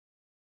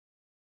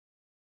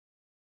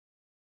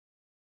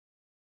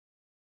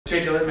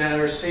particulate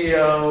matter,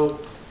 CO,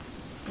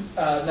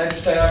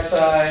 nitrous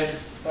dioxide,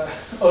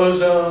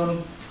 ozone,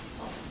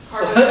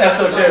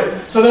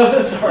 SO2. So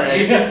those,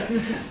 sorry.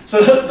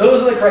 So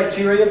those are the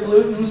criteria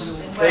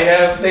pollutants. They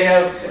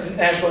have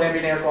national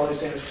ambient air quality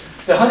standards.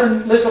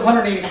 The list of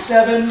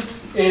 187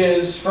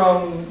 is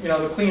from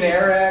the Clean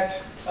Air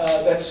Act.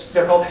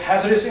 They're called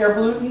hazardous air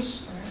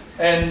pollutants,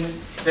 and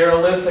they're a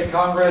list that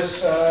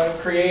Congress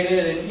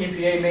created and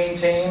EPA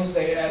maintains.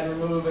 They add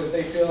and remove as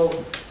they feel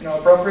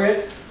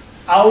appropriate.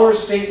 Our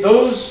state,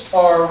 those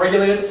are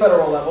regulated at the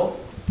federal level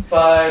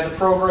by the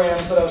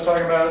programs that I was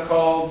talking about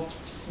called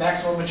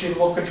Maximum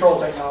Achievable Control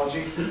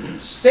Technology. The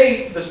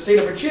state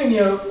of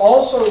Virginia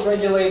also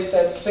regulates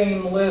that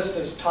same list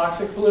as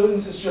toxic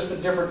pollutants. It's just a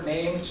different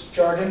name, it's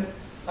jargon.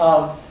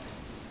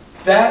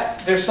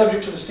 They're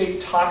subject to the state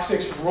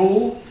toxics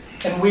rule,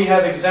 and we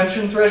have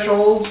exemption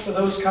thresholds for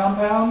those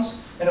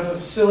compounds. And if a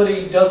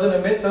facility doesn't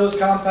emit those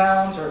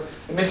compounds or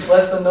emits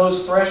less than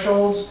those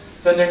thresholds,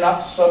 then they're not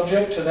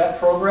subject to that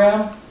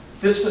program.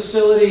 This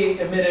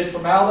facility emitted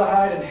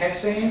formaldehyde and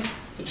hexane,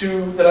 the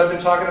two that I've been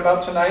talking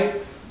about tonight.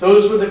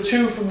 Those were the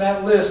two from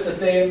that list that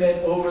they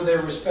emit over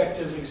their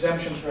respective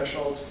exemption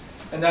thresholds.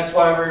 And that's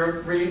why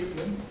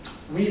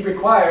we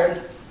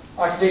required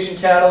oxidation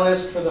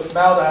catalyst for the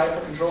formaldehyde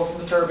for control from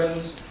the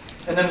turbines.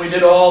 And then we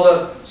did all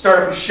the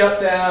startup and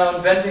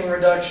shutdown, venting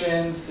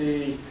reductions,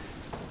 the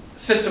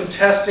system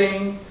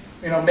testing,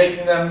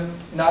 making them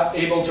not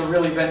able to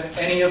really vent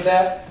any of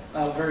that,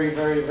 very,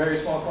 very, very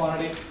small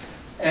quantity.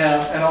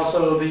 And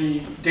also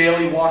the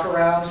daily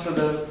walkarounds for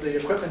the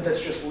equipment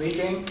that's just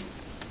leaking.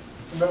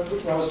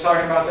 Remember I was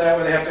talking about that,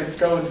 where they have to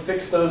go and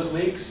fix those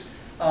leaks.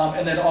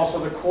 And then also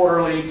the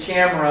quarterly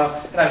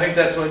camera, and I think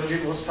that's what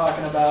Jude was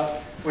talking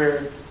about,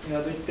 where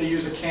they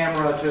use a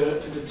camera to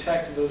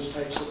detect those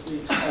types of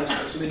leaks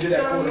also. So they do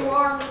that quarterly. So you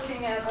are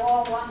looking at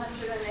all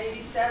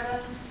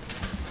 187?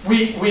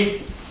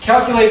 We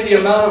calculate the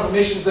amount of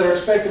emissions that are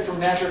expected from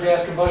natural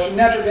gas combustion.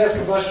 Natural gas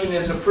combustion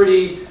is a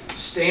pretty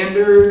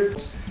standard.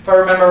 If I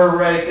remember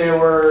right, there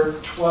were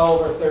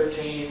 12 or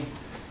 13.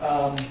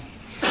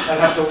 I'd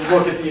have to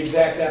look at the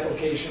exact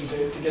application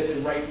to get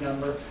the right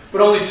number.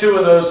 But only 2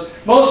 of those.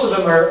 Most of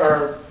them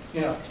are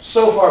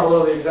so far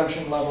below the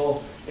exemption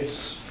level,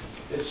 it's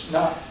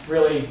not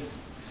really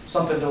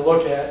something to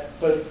look at.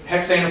 But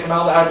hexane and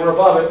formaldehyde were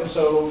above it, and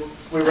so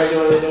we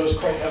regulated those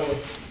quite heavily.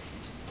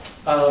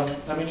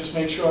 Let me just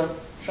make sure.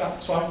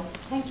 Swami?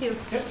 Thank you.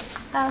 Yep.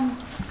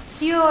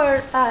 So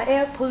your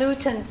air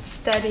pollutant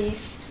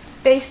studies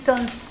based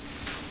on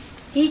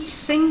each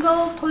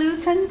single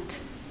pollutant,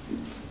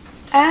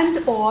 and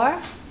or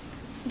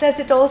does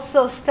it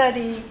also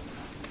study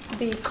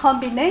the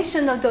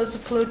combination of those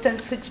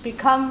pollutants which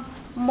become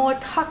more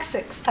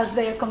toxic as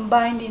they are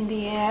combined in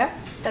the air?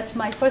 That's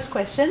my first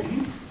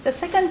question. The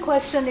second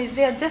question is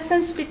there a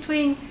difference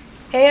between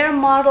air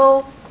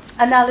model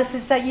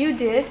analysis that you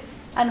did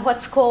and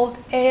what's called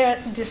air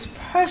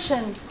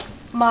dispersion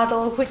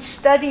model, which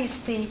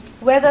studies the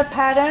weather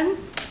pattern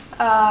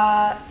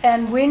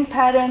and wind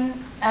pattern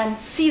and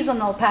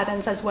seasonal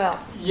patterns as well?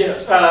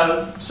 Yes.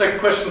 Second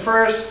question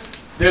first.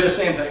 They're the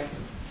same thing.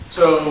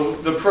 So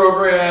the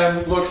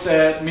program looks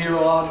at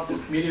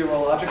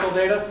meteorological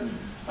data,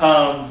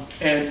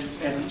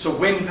 and so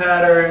wind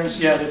patterns,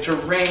 the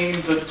terrain,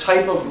 the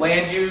type of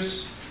land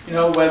use,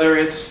 whether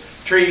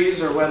it's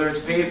trees or whether it's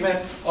pavement,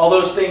 all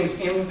those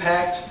things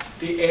impact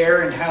the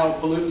air and how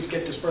pollutants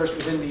get dispersed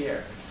within the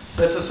air.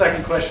 So that's the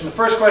second question. The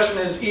first question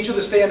is each of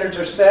the standards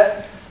are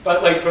set,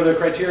 but like for the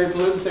criteria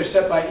pollutants, they're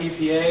set by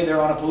EPA. They're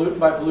on a pollutant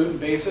by pollutant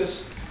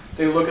basis.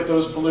 They look at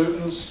those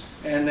pollutants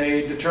and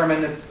they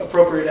determine the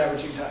appropriate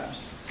averaging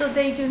times. So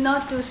they do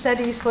not do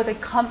studies for the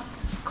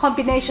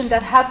combination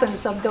that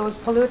happens of those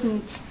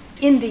pollutants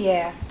in the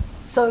air.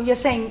 So you're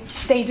saying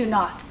they do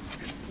not?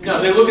 No,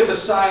 they look at the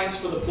science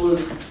for the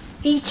pollutant.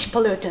 Each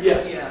pollutant?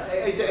 Yes.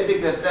 Yeah, I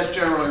think that's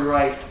generally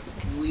right.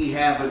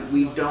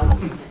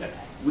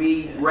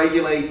 We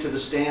regulate to the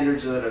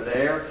standards that are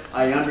there.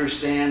 I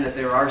understand that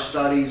there are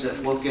studies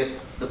that look at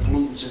the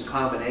pollutants in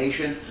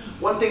combination.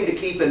 One thing to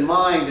keep in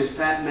mind, as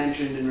Pat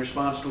mentioned in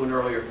response to an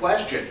earlier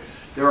question,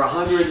 there are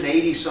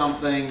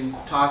 180-something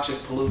toxic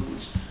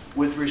pollutants.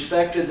 With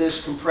respect to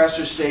this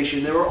compressor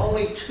station, there are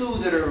only 2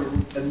 that are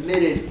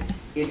emitted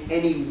in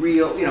any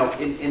real,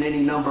 in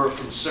any number of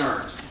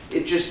concerns.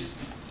 It just,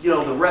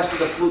 the rest of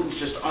the pollutants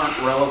just aren't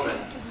relevant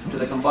to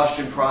the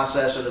combustion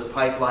process or the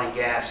pipeline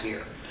gas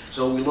here.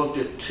 So we looked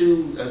at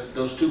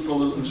those 2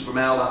 pollutants,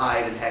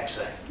 formaldehyde and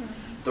hexane.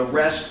 The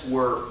rest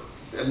were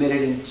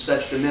emitted in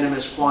such de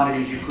minimis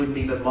quantities you couldn't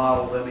even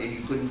model them, and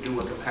you couldn't do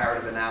a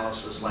comparative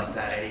analysis like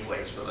that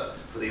anyways for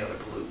the other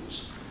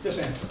pollutants. Yes,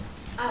 ma'am.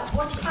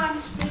 What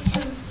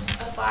constitutes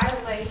a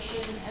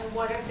violation and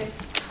what are the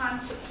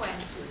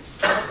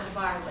consequences of a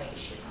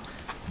violation?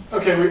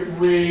 Okay,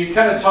 we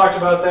kind of talked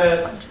about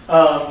that.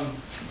 A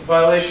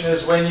violation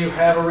is when you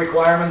have a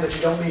requirement that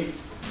you don't meet.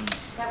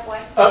 That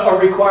what? A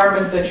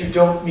requirement that you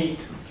don't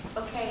meet.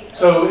 Okay.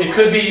 So it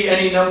could be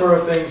any number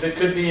of things. It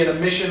could be an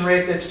emission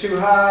rate that's too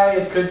high.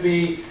 It could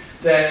be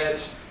that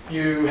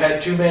you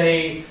had too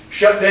many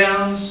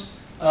shutdowns,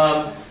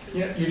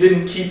 you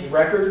didn't keep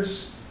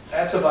records,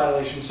 that's a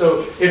violation.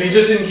 So if you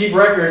just didn't keep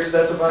records,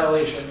 that's a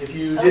violation. If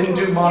you didn't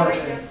do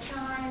monitoring.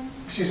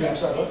 Excuse me, I'm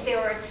sorry. Is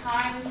there a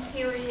time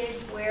period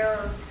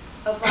where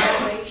a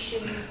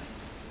violation,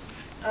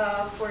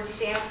 for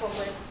example,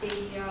 if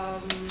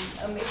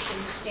the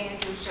emission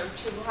standards are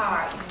too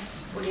high,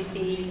 would it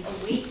be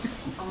a week,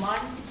 a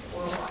month,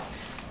 or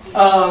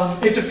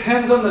what? It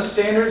depends on the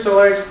standard. So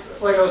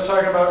like I was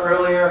talking about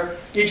earlier,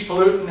 each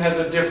pollutant has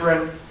a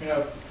different,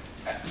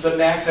 the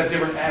NACs have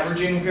different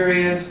averaging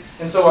periods,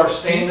 and so our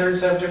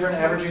standards have different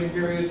averaging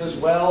periods as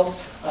well.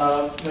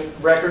 Like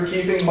record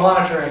keeping,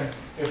 monitoring.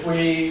 If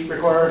we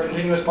require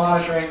continuous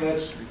monitoring,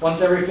 that's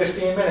once every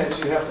 15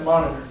 minutes you have to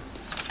monitor.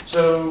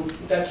 So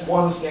that's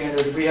one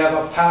standard. We have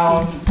a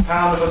pound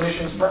of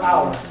emissions per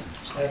hour.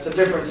 That's a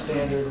different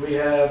standard. We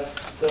have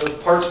the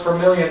parts per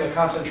million, the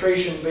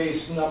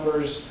concentration-based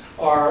numbers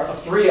are a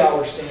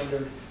 3-hour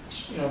standard,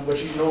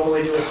 which you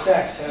normally do a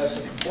stack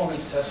test, a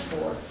performance test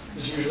for,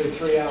 is usually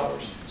 3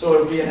 hours. So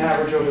it would be an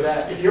average over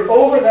that. If you're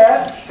over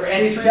that for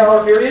any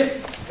 3-hour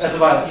period, that's a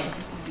violation.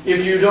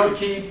 If you don't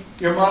keep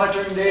your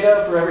monitoring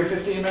data for every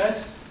 15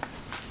 minutes,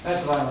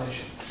 that's a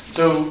violation.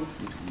 So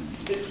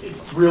it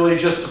really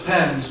just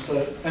depends.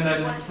 And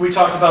then we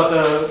talked about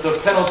the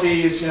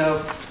penalties.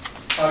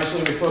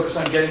 Obviously we focus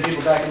on getting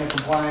people back into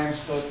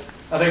compliance, but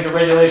I think the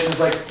regulation is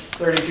like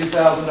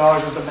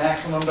 $32,000 is the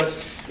maximum. But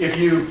if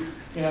you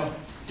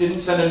didn't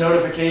send a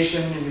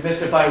notification and you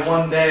missed it by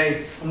 1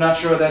 day, I'm not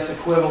sure that's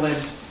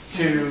equivalent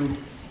to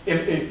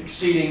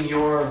exceeding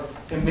your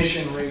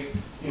emission rate,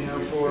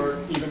 for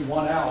even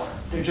 1 hour.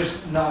 They're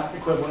just not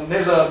equivalent.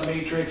 There's a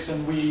matrix,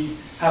 and we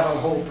have a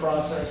whole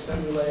process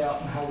that we lay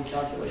out and how we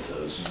calculate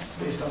those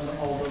based on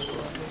all those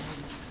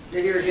parameters.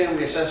 Here again,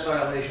 we assess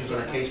violations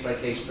on a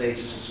case-by-case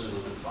basis, and so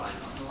we can find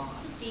them.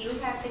 Do you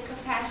have the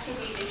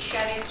capacity to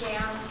shut it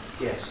down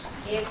Yes.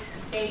 if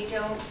they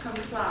don't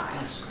comply?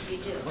 Yes. You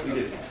do?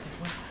 We do. Okay.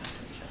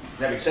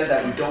 Having said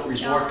that, we don't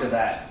resort to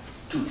that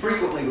too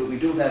frequently, but we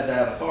do have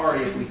that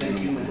authority if we think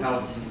human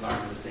health and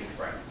environment is being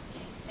threatened.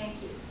 Thank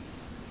you.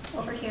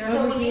 Over here.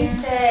 So when you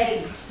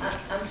say,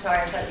 I'm sorry,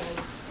 I thought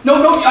you.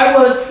 No,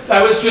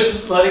 I was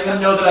just letting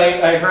them know that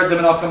I heard them,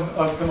 and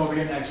I'll come over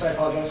here next. I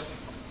apologize.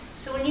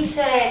 So when you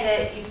say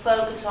that you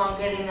focus on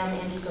getting them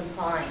into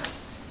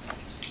compliance,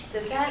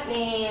 does that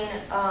mean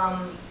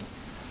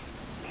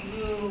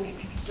you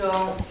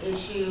don't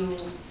issue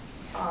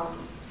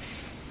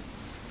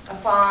a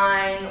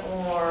fine,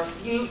 or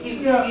you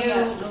No,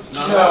 go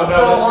that's not what I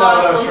was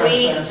on for trying to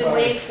say. I'm weeks and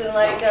sorry. weeks and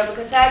let it go?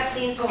 Because that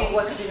seems to be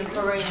what's been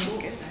occurring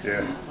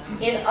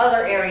in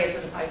other areas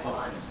of the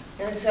pipeline.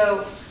 And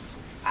so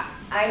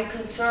I'm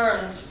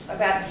concerned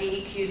about the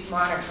DEQ's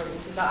monitoring,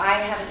 because I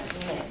haven't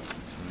seen it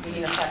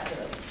being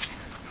effective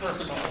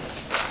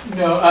personally.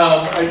 No,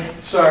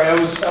 sorry. I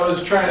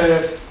was trying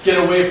to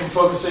get away from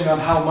focusing on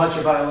how much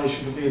a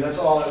violation could be. That's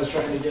all I was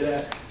trying to get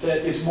at.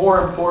 That it's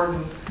more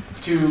important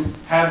to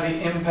have the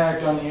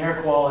impact on the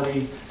air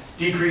quality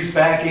decrease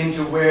back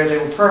into where they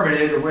were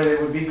permitted or where they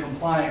would be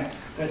compliant.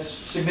 That's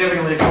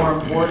significantly more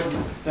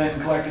important than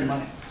collecting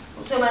money.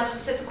 So my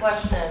specific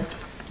question is,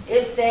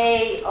 if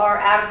they are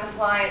out of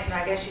compliance, and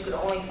I guess you could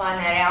only find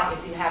that out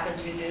if you happen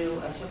to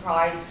do a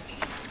surprise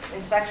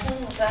inspection,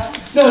 is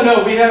that?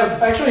 No,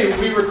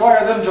 we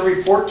require them to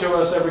report to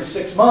us every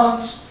 6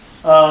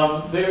 months.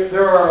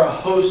 There are a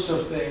host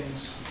of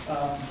things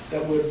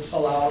that would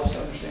allow us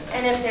to understand that.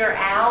 And if they're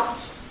out,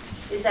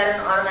 is that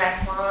an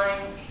automatic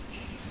fine?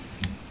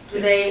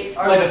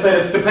 Like I said,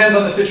 it depends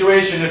on the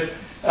situation. If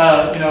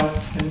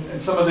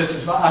and some of this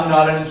is I'm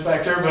not an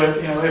inspector, but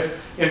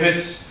if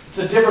it's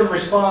a different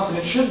response, and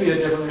it should be a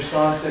different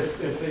response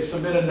if they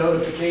submit a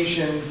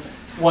notification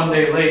 1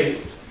 day late,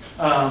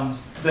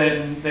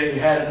 then they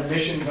had an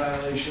emission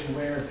violation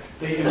where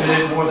they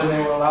emitted more than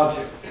they were allowed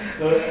to.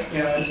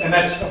 And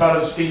that's about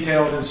as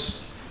detailed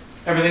as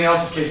everything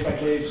else is case by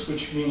case,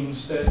 which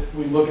means that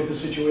we look at the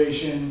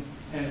situation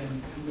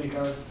and make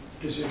our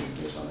decision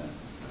based on the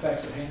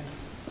facts at hand.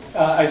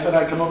 I said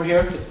I'd come over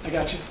here. I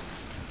got you.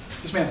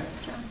 Yes, ma'am.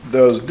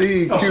 Does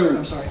DEQ, Oh, sorry,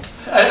 I'm sorry.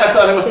 I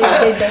thought it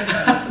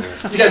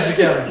was you guys are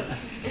together.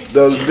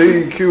 does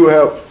DEQ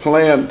have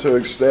plan to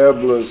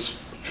establish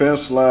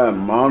fence line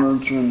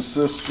monitoring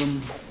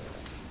system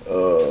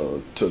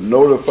to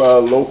notify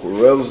local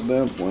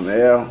residents when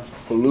air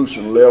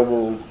pollution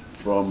level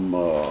from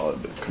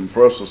the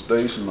compressor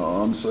station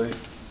are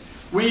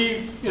unsafe?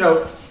 We,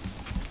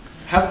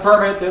 have a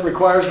permit that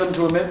requires them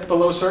to emit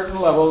below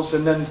certain levels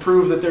and then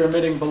prove that they're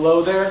emitting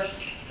below there.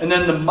 And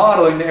then the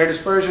modeling, the air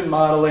dispersion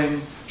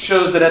modeling,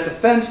 shows that at the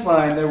fence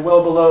line, they're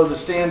well below the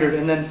standard.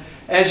 And then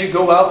as you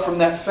go out from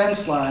that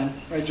fence line,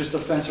 right, just a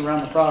fence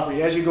around the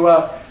property, as you go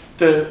out,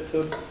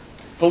 the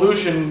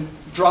pollution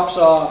drops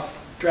off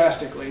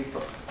drastically.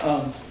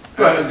 But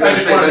I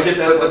just wanted to get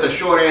that. But the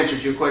short answer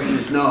to your question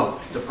is no.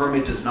 The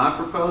permit does not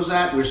propose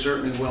that. We're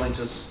certainly willing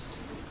to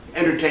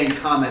entertain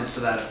comments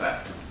to that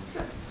effect.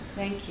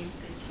 Thank you.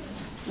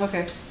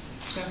 Okay,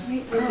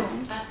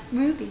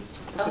 Ruby.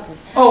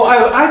 Oh,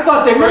 I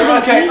thought they were,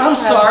 okay, I'm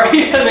sorry.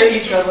 They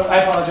each have, I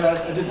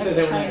apologize. I did say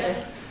they were next.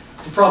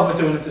 It's the problem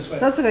with doing it this way.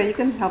 That's okay, you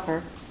can help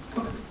her.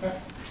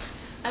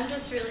 I'm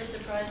just really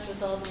surprised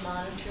with all the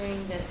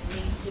monitoring that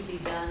needs to be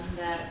done,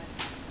 that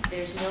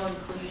there's no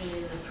inclusion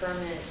in the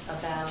permit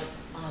about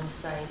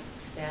on-site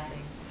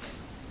staffing.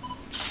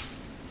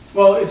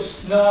 Well,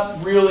 it's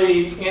not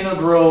really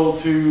integral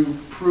to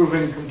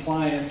proving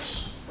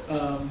compliance.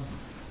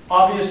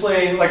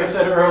 Obviously, like I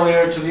said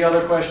earlier to the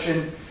other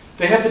question,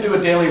 they have to do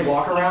a daily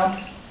walk around.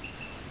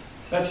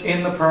 That's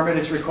in the permit,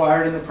 it's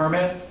required in the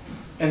permit.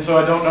 And so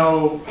I don't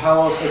know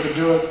how else they could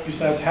do it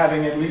besides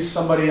having at least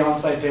somebody on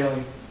site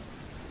daily.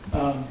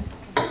 And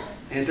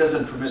it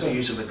doesn't permit the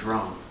use of a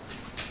drone.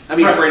 I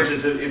mean, for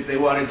instance, if they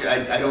wanted to,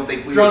 I don't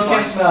think we would Drones find.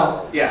 can't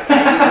smell. Yeah, we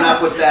would not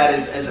put that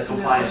as a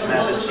compliance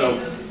method, so.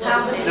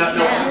 No,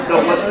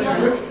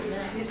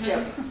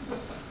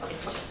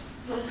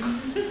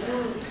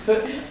 So,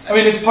 I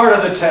mean, it's part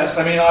of the test.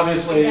 I mean,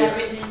 obviously. Is that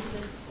written into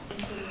the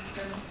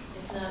permit?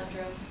 It's not a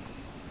drone?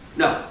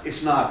 No,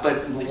 it's not,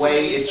 but the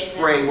way it's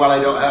phrased, well,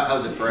 I don't,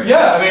 how's it phrased?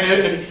 Yeah, I mean,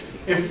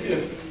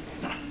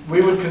 if we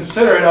would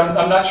consider it,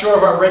 I'm not sure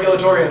of our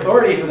regulatory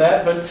authority for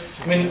that, but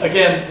I mean,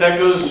 again, that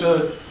goes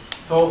to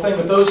the whole thing.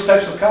 But those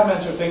types of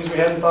comments are things we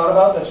hadn't thought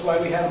about. That's why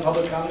we have a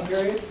public comment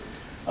period.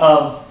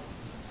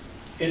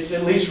 It's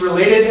at least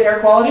related to air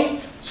quality,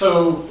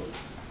 so.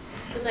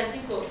 Because I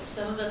think what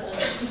some of us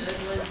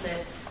understood was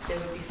that there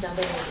would be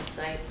somebody on the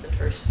site the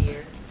first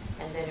year,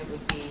 and then it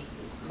would be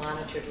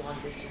monitored long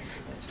distance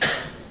from West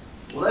Virginia.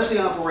 Well, that's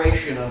the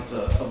operation of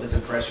the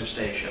compressor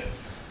station.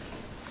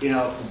 You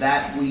know,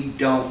 that we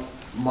don't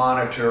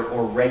monitor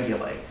or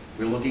regulate.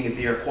 We're looking at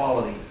the air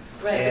quality.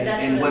 Right, And, but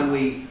that's and what when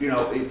we, you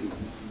know,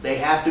 they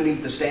have to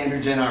meet the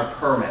standards in our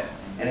permit.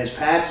 And as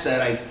Pat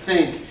said, I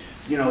think,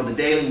 you know, the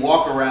daily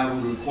walk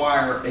around would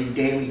require a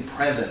daily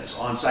presence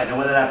on site. Now,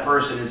 whether that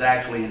person is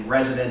actually in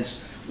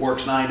residence,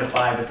 works 9 to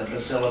 5 at the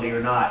facility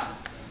or not,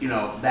 you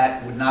know,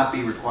 that would not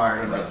be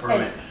required under the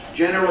permit.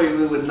 Generally,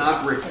 we would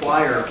not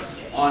require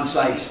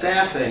on-site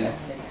staffing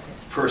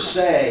per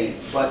se,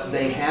 but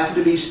they have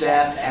to be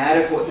staffed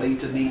adequately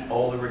to meet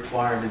all the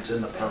requirements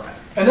in the permit.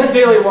 And that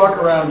daily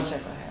walk around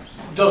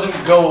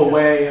doesn't go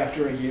away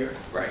after a year.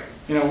 Right.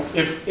 You know,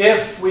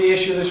 if we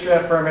issue this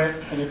draft permit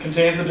and it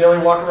contains the daily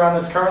walk around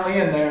that's currently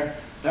in there,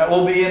 that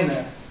will be in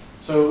there.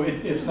 So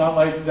it's not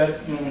like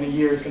that, you know, in a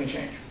year it's going to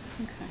change.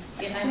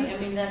 Yeah, I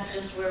mean, that's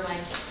just where my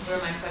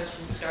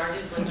question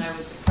started, was I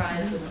was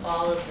surprised with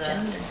all of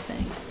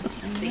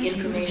the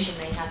information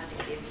they have to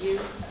give you,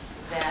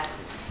 that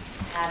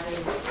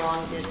having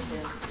long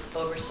distance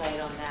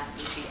oversight on that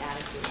would be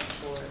adequate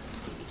for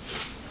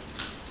DEQ.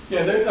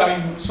 Yeah, I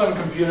mean, some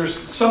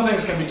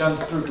things can be done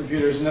through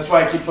computers, and that's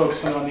why I keep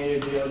focusing on the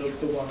ADO,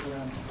 the walk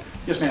around.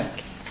 Yes, ma'am.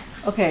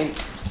 Okay,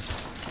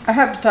 I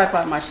have to type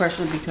out my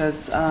question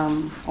because I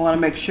want to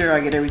make sure I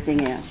get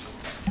everything in.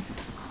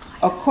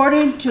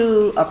 According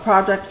to a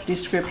project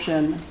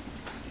description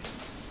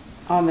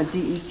on the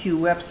DEQ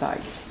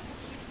website,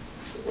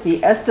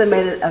 the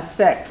estimated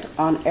effect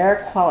on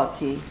air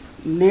quality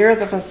near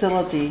the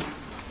facility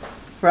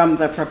from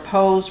the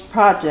proposed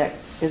project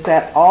is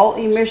that all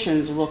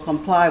emissions will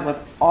comply with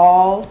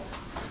all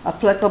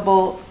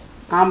applicable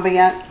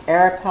ambient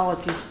air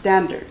quality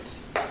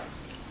standards.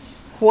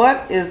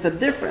 What is the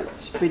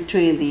difference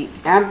between the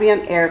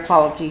ambient air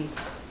quality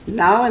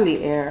now in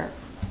the air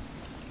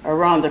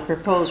around the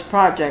proposed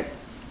project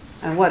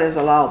and what is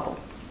allowable?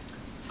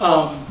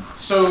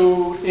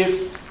 So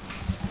if,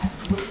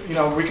 you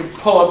know, we could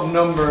pull up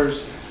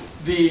numbers,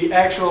 the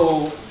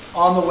actual,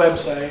 on the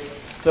website,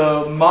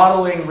 the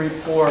modeling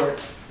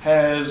report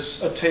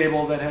has a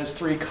table that has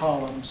 3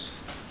 columns.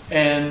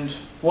 And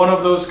one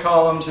of those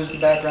columns is the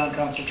background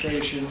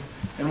concentration,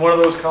 and one of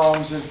those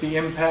columns is the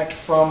impact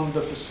from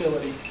the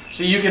facility.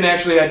 So you can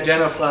actually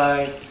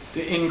identify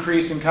the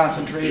increase in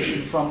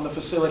concentration from the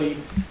facility.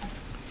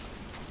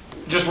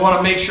 Just want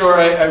to make sure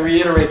I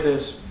reiterate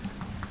this.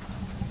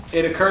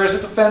 It occurs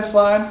at the fence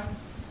line,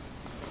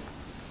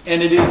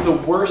 and it is the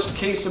worst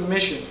case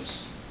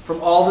emissions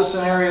from all the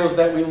scenarios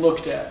that we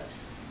looked at.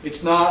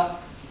 It's not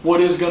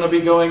what is going to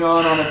be going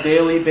on a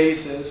daily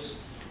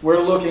basis. We're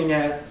looking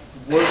at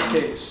worst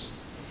case.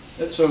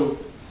 So,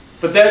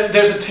 but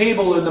there's a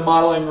table in the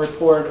modeling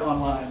report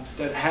online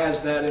that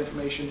has that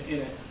information in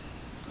it.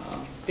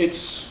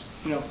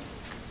 It's, you know,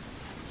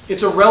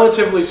 it's a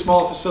relatively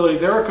small facility.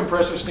 There are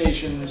compressor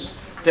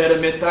stations that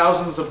emit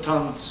thousands of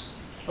tons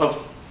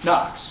of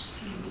NOx.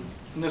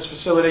 And this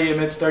facility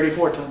emits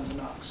 34 tons of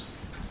NOx.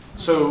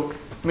 So,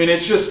 I mean,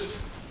 it's just,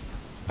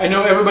 I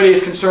know everybody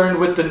is concerned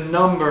with the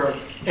number,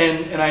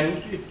 and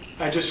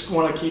I just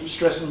want to keep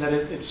stressing that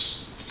it's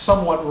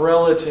somewhat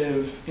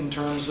relative in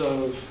terms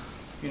of,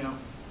 you know,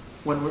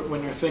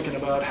 when you're thinking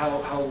about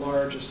how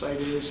large a site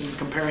is and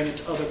comparing it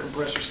to other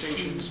compressor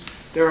stations.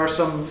 There are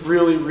some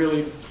really,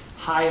 really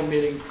high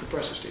emitting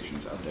compressor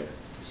stations out there.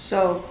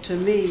 So to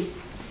me,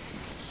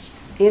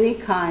 any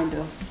kind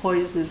of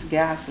poisonous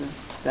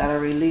gases that are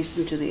released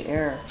into the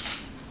air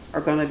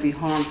are going to be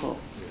harmful.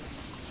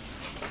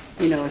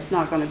 You know, it's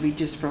not gonna be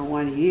just for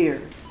 1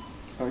 year,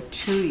 or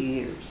 2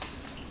 years,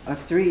 or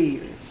 3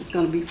 years. It's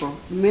gonna be for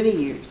many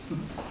years.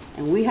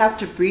 And we have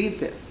to breathe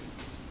this.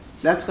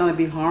 That's gonna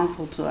be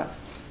harmful to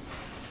us.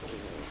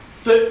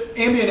 The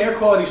ambient air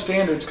quality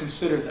standards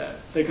consider that.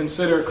 They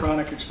consider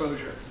chronic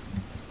exposure.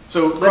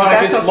 So But chronic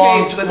that's is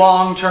okay,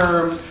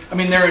 long-term, I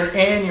mean, they're an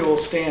annual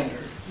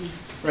standard,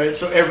 right?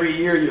 So every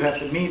year you have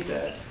to meet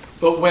that.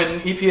 But when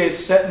EPA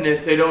is setting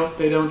it, they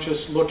don't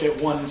just look at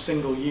one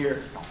single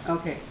year.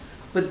 Okay,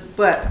 but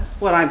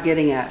what I'm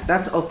getting at,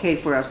 that's okay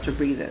for us to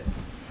breathe it.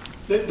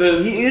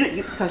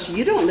 Because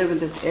you don't live in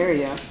this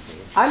area,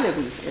 I live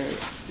in this area.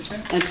 Yes,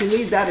 ma'am. And to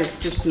me, that is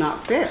just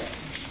not fair.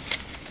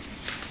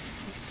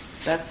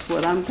 That's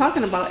what I'm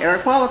talking about, air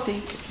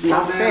quality, it's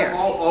not Well, fair. ma'am,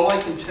 all I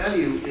can tell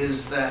you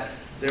is that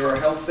there are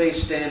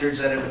health-based standards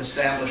that have been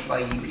established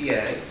by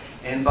EPA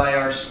and by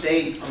our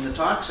state on the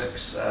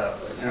toxics,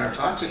 in our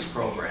toxics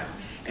program.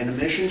 And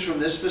emissions from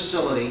this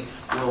facility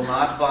will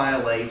not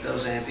violate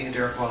those ambient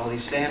air quality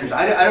standards.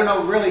 I don't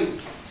know really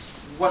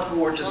what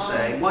more to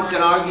say. One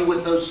can argue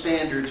with those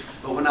standards,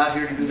 but we're not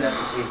here to do that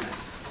this evening.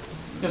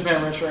 Yes,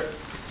 ma'am, Rich, right.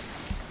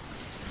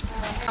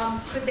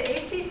 Could the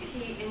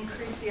ACP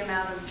increase the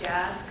amount of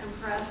gas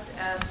compressed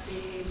at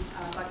the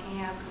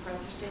Buckingham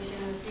compressor station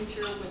in the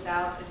future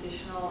without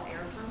additional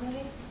air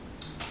permitting?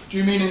 Do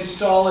you mean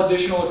install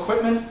additional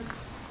equipment?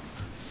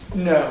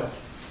 No.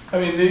 I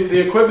mean, the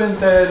equipment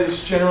that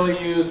is generally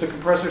used, the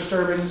compressor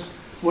turbines,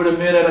 would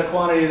emit at a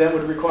quantity that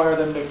would require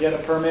them to get a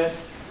permit.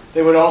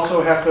 They would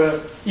also have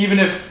to, even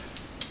if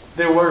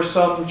there were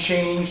some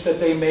change that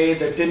they made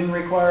that didn't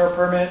require a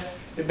permit,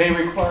 it may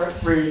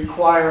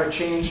require a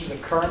change to the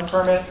current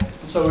permit,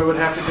 and so we would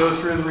have to go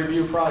through the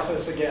review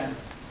process again.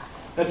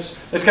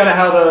 That's kind of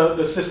how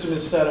the system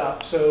is set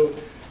up. So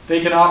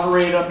they can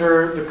operate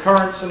under the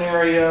current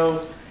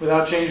scenario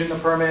without changing the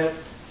permit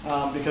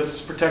because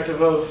it's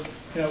protective of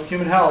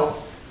human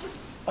health.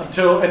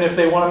 And if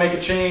they want to make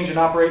a change and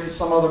operate in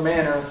some other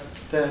manner,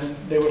 then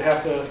they would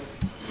have to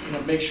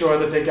make sure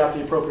that they got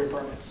the appropriate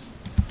permits.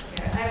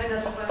 Okay, I have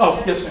another question.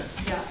 Oh, yes,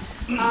 ma'am.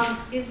 Yeah.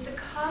 Is the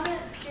comment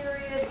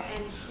period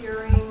and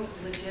hearing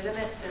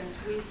legitimate, since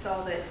we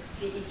saw that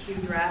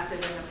DEQ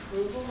drafted an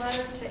approval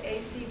letter to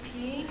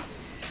ACP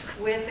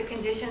with the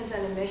conditions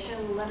and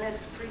emission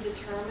limits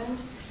predetermined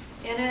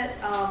in it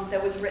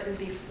that was written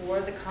before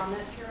the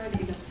comment period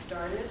even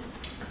started?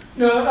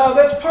 No,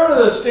 that's part of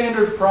the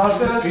standard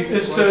process.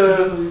 Is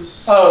to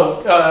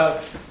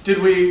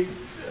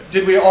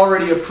did we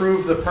already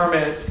approve the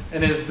permit,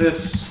 and is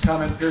this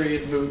comment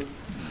period moot?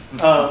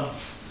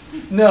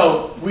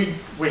 No, we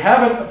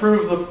haven't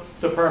approved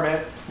the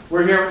permit.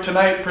 We're here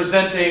tonight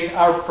presenting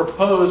our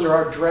proposed or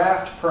our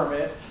draft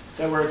permit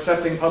that we're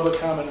accepting public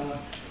comment on.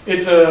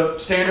 It's a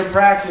standard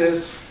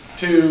practice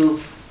to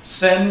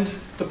send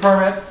the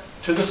permit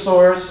to the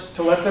source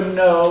to let them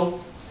know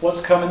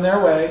what's coming their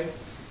way.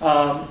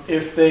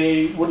 If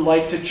they would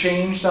like to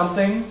change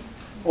something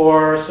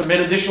or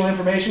submit additional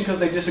information because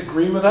they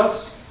disagree with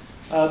us,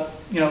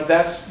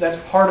 that's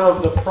part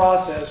of the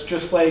process,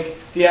 just like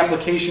the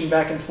application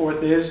back and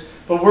forth is.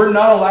 But we're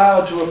not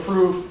allowed to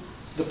approve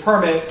the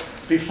permit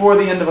before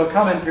the end of a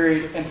comment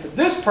period. And for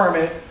this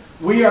permit,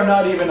 we are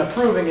not even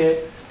approving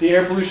it. The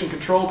Air Pollution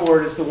Control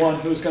Board is the one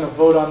who's going to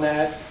vote on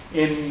that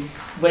in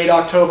late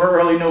October,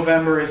 early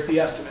November is the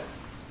estimate.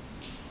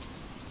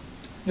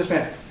 Yes,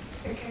 ma'am.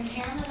 The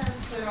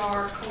contaminants that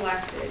are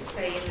collected,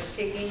 say in the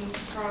digging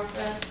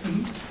process,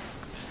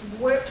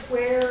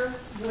 where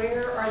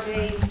are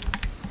they?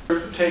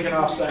 Taken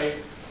off site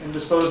and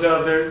disposed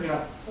of.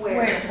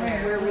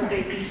 Where would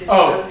they be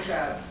disposed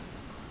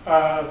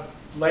of?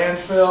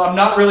 Landfill. I'm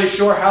not really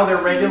sure how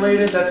they're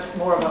regulated. That's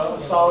more of a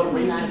solid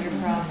waste.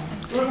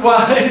 Well,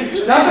 not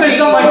that it's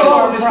not my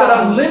problem, it's that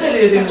I'm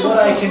limited in what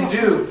I can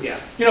do. Yeah.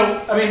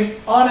 I mean,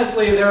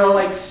 honestly, there are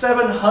like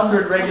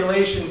 700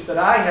 regulations that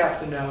I have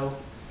to know,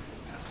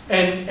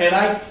 and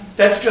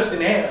that's just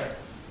in air.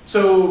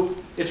 So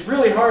it's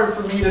really hard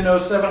for me to know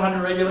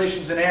 700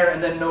 regulations in air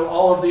and then know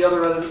all of the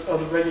other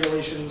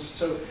regulations.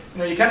 So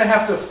you kind of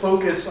have to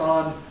focus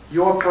on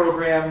your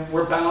program.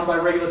 We're bound by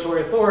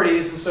regulatory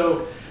authorities, and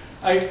so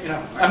I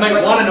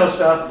might want to know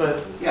stuff,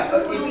 but Yeah,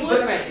 But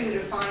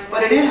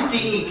but it is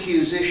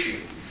DEQ's issue.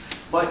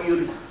 But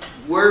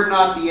we're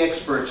not the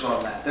experts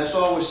on that. That's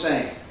all we're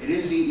saying. It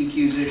is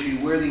DEQ's issue.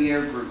 We're the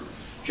air group.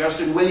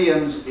 Justin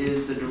Williams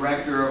is the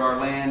director of our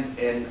land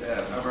and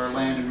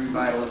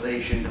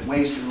revitalization, the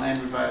waste and land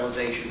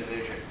revitalization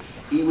division.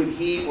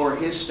 He or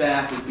his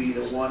staff would be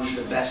the ones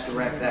to best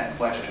direct that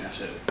question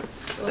to.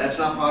 But that's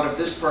not part of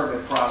this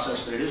permit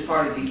process, but it is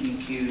part of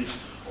DEQ's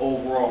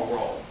overall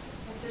role.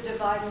 It's a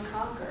divide and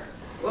conquer.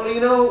 Well,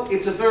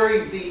 it's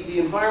the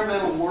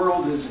environmental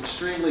world is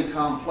extremely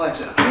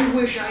complex, and I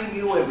wish I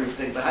knew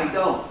everything, but I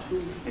don't.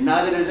 And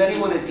neither does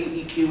anyone at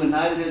DEQ, and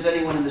neither does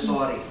anyone in this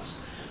audience.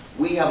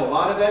 We have a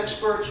lot of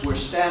experts, we're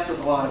staffed with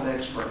a lot of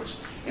experts,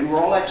 and we're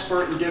all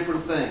expert in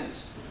different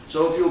things.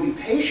 So if you'll be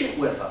patient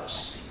with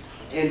us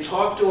and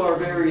talk to our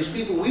various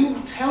people, we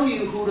will tell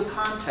you who to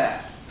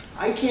contact.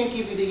 I can't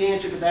give you the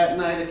answer to that,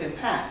 neither can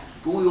Pat.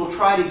 but we will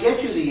try to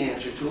get you the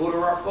answer to it,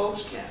 or our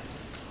folks can.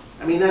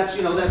 I mean, that's,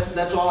 you know,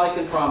 that's all I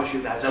can promise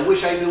you guys. I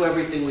wish I knew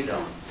everything we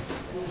don't.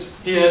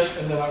 Yeah,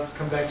 and then I'll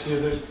come back to you.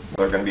 There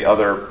are going to be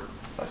other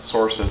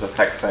sources of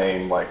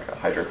hexane, like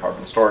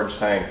hydrocarbon storage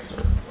tanks.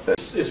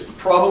 It's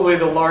probably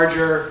the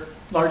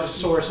largest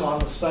source on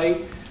the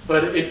site,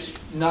 but it's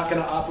not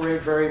going to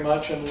operate very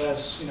much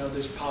unless, you know,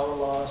 there's power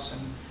loss,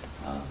 and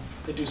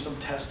they do some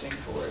testing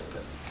for it.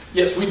 But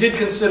yes, we did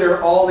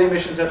consider all the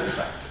emissions at the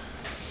site.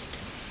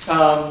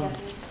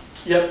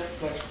 Yep.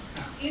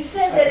 You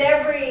said that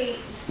every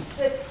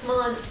 6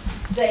 months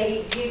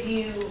they give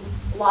you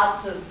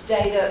lots of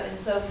data and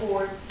so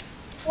forth.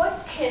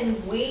 What can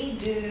we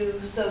do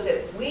so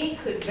that we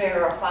could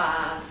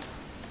verify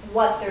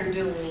what they're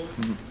doing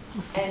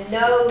and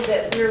know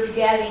that we're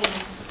getting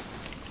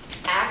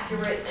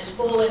accurate and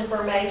full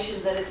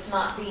information, that it's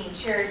not being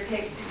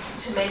cherry-picked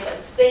to make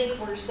us think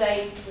we're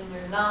safe when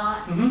we're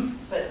not?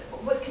 But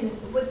what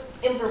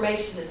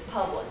information is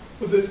public?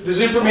 Well,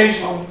 there's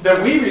information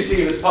that we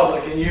receive as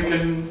public, and you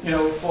can, you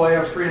know,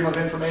 FOIA, Freedom of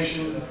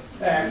Information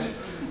Act.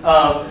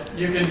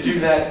 You can do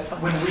that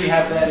when we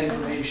have that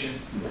information.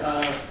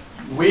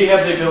 We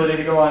have the ability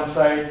to go on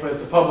site, but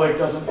the public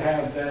doesn't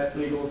have that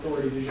legal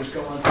authority to just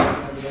go on site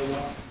whenever they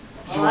want.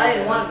 Well, I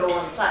didn't want to go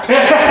on site.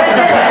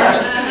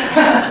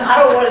 I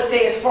don't want to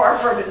stay as far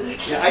from it as I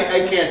can. Yeah,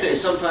 I can't think.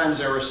 Sometimes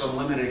there are some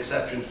limited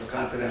exceptions for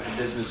confidential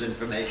business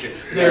information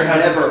There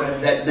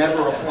that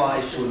never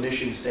applies to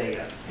emissions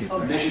data.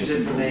 Emissions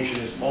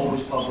information is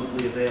always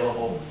publicly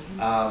available.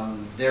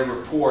 Their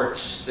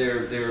reports,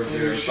 their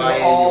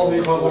should all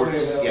be publicly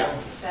reports. available. Yeah.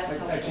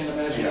 I can't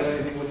imagine that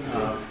anything wouldn't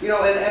be. You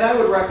know, and I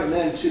would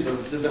recommend too,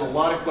 there've been a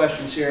lot of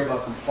questions here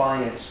about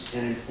compliance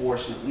and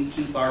enforcement. We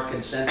keep our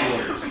consent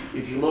orders.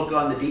 If you look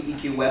on the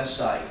DEQ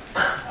website,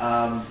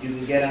 you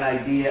can get an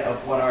idea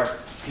of what our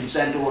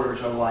consent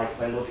orders are like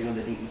by looking on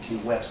the DEQ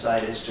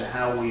website as to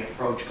how we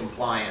approach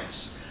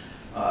compliance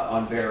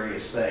on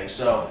various things.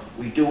 So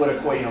we do it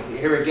according, you know,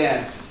 here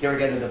again,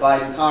 the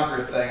divide and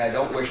conquer thing. I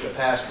don't wish to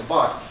pass the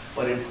buck,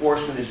 but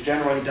enforcement is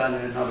generally done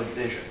in another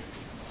division.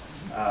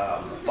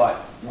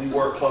 But we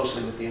work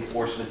closely with the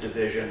enforcement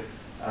division.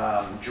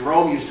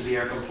 Jerome used to be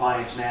our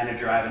compliance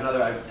manager. I have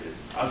another,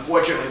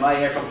 unfortunately, my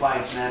air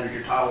compliance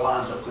manager, Todd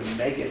Alonso, couldn't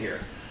make it here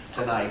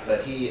tonight,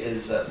 but he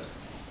is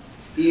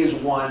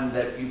one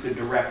that you could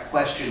direct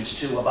questions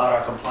to about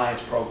our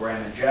compliance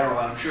program in general.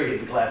 I'm sure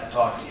he'd be glad to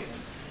talk to you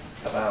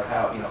about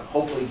how, you know,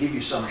 hopefully give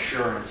you some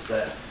assurance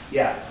that,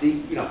 yeah,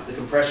 the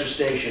compressor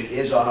station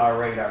is on our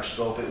radar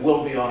scope. It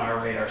will be on our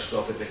radar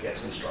scope if it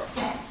gets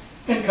constructed.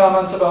 And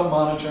comments about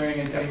monitoring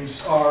and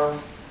things are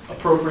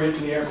appropriate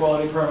to the air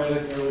quality permit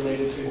if they're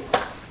related to.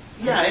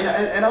 Yeah,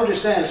 and I'll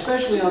just add,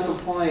 especially on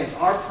compliance,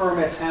 our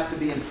permits have to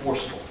be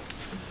enforceable.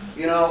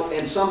 You know,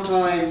 and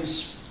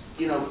sometimes,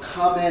 you know,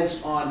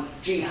 comments on,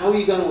 gee, how are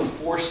you going to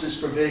enforce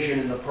this provision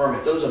in the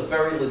permit? Those are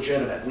very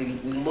legitimate. We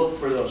look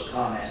for those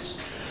comments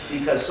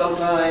because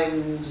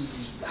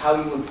sometimes how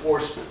you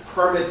enforce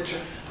permit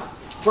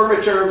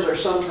terms are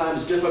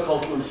sometimes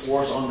difficult to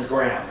enforce on the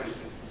ground,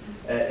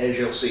 as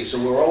you'll see. So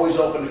we're always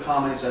open to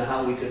comments on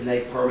how we could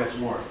make permits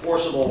more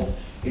enforceable.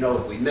 You know,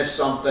 if we miss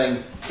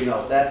something, you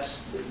know,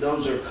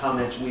 those are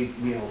comments we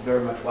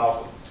very much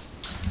welcome.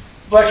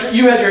 Blackshirt,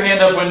 you had your hand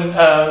up when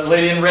the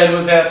lady in red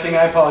was asking.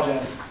 I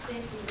apologize.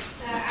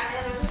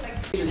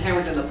 It's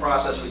inherent in the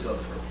process we go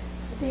through.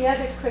 The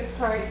other quick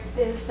part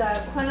is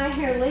when I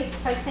hear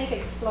leaks, I think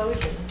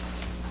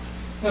explosions.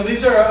 Now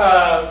these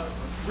are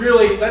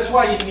really, that's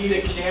why you need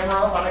a camera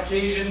on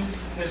occasion,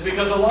 is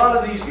because a lot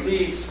of these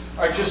leaks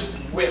are just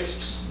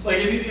wisps. Like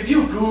if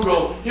you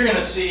Google, you're going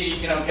to see,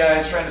 you know,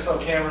 guys trying to sell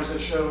cameras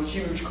that show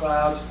huge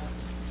clouds.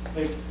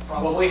 They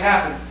probably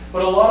happen.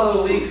 But a lot of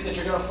the leaks that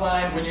you're going to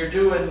find when you're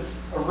doing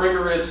a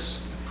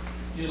rigorous,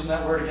 using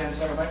that word again,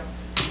 sorry, Mike.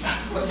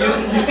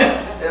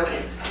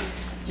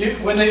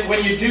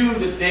 When you do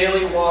the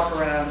daily walk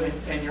around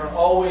and you're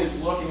always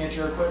looking at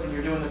your equipment,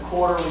 you're doing the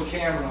quarterly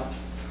camera,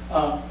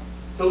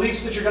 the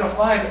leaks that you're going to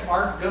find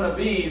aren't going to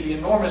be the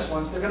enormous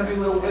ones. They're going to be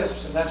little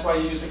wisps, and that's why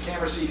you use the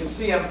camera so you can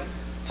see them,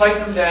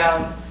 tighten them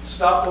down,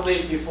 stop the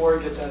leak before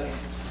it gets out of hand.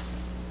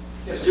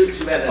 It's too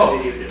bad that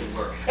video didn't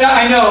work. Yeah,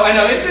 I know.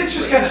 It's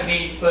just kind of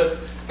neat, but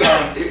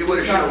it would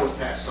have shown what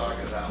Pat's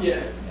talking about.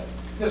 Yeah.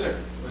 Yes, sir.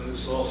 When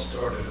this all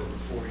started over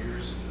 4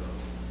 years ago,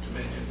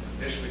 Dominion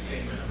initially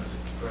came in as a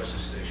compressor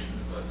station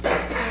with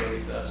about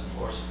 30,000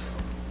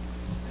 horsepower,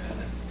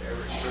 and in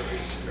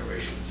various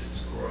iterations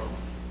it's grown.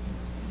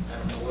 I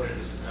don't know what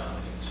it is now. I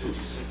think it's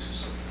 56 or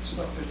something. It's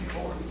about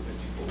 54.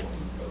 54.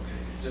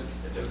 Okay.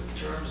 The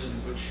terms in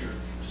which you're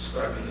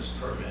describing this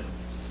permit,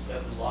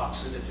 that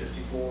locks it at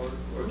 54, or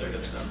they're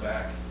going to come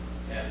back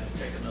and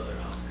take another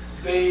hunk?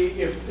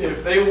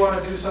 If they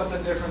want to do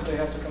something different, they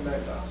have to come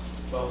back to us.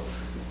 Well,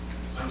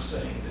 I'm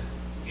saying that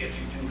if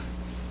you do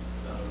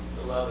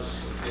allow this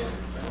to go forward,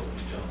 I hope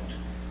you don't,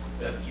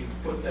 that you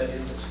put that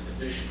in as a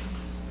condition,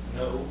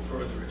 no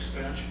further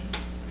expansion,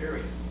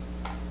 period,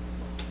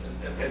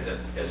 as a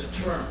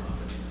term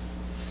of it.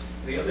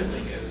 The other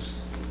thing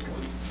is,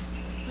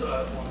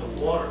 on the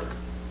water,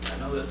 I'm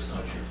know that's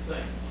not your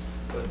thing,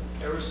 but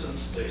ever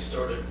since they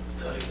started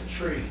cutting the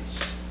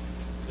trees,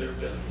 there have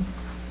been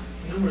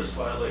numerous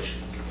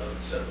violations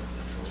about sediment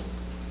control,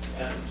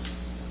 and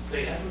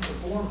they haven't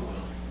performed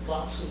well.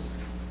 Lots of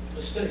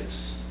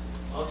mistakes,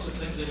 lots of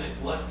things they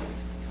neglected.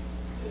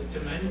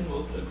 Dominion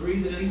will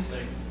agree to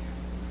anything,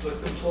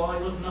 but comply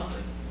with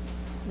nothing.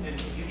 And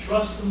if you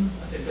trust them,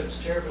 I think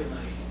that's terribly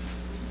naive.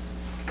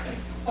 Thank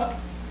you.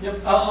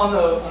 Yep, on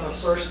the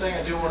first thing,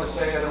 I do want to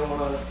say, I don't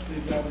want to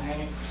leave that one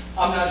hanging.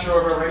 I'm not sure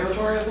of our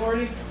regulatory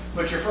authority,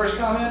 but your first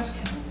comment,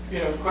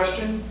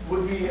 question,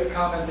 would be a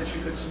comment that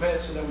you could submit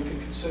so that we can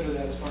consider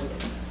that as part of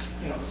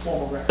the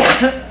formal record.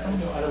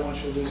 I don't want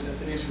you to lose that.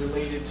 That is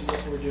related to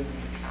what we're doing.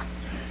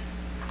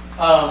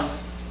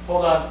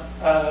 Hold on.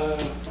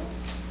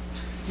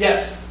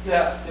 Yes,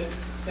 yeah,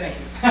 thank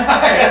you.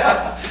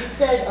 You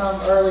said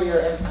earlier,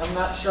 and I'm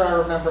not sure I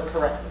remember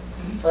correctly,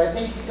 but I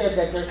think you said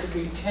that there could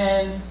be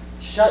 10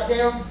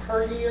 shutdowns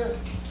per year?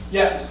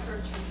 Yes.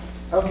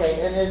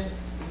 Okay, and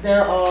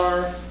there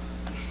are,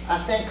 I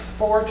think,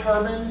 4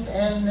 turbines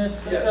in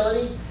this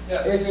facility?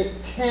 Yes. Is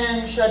it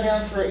 10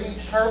 shutdowns for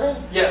each turbine?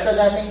 Yes. So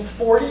that means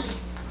 40?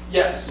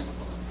 Yes.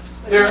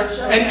 There,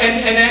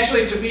 and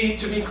actually, to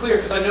be clear,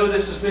 because I know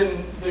this has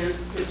been,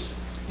 it's,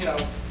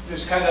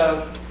 there's kind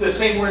of the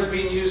same words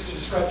being used to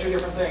describe 2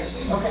 different things.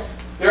 Okay.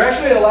 They're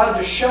actually allowed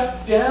to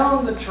shut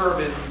down the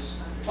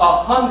turbines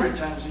 100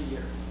 times a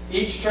year.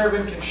 Each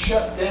turbine can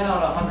shut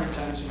down 100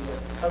 times a year.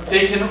 Okay.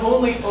 They can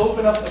only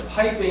open up the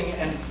piping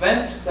and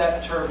vent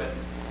that turbine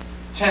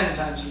 10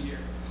 times a year.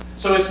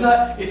 So it's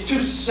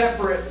 2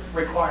 separate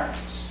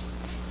requirements.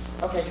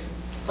 Okay,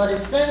 but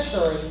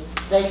essentially,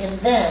 they can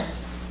vent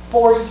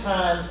 40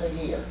 times a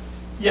year,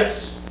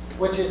 Yes.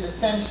 which is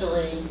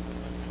essentially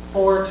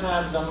 4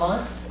 times a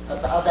month,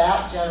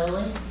 about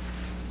generally.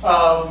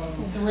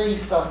 3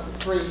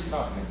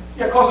 something.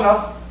 Yeah, close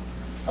enough.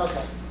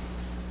 Okay.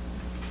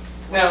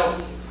 Now,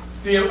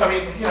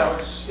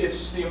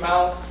 it's the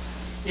amount,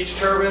 each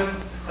turbine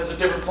has a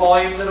different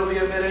volume that'll be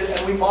emitted,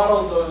 and we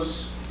modeled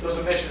those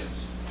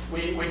emissions.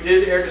 We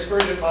did air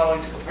dispersion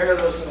modeling to compare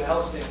those to the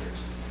health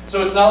standards.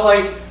 So it's not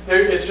like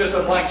it's just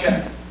a blank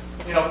check.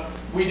 We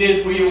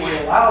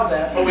allowed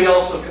that, but we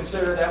also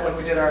considered that when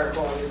we did our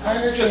quality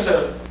analysis. Just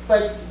to,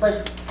 but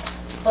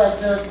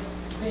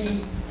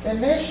the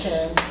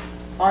emissions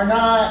are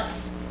not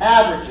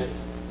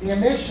averages. The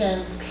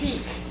emissions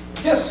peak.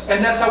 yes,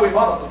 and that's how we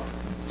modeled them.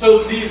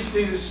 So these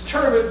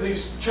turbine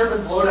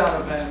blowdown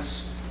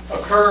events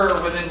occur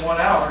within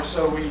 1 hour,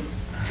 so we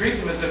treat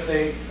them as if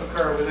they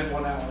occur within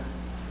 1 hour.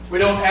 We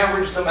don't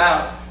average them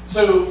out.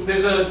 So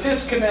there's a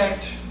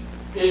disconnect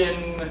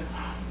in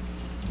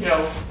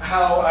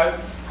how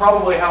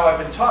I've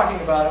been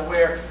talking about it,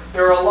 where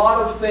there are a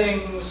lot of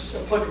things,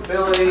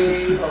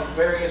 applicability of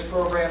various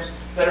programs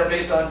that are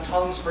based on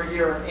tons per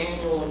year or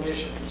annual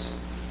emissions.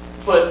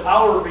 But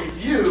our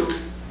review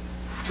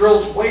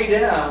drills way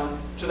down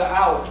to the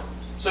hour.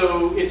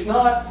 So it's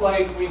not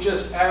like we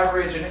just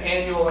average an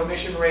annual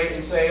emission rate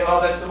and say,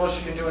 oh, that's the most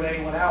you can do in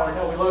any 1 hour.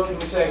 No, we look and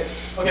we say,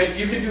 okay,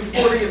 you can do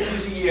 40 of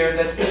these a year,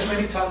 that's this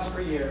many tons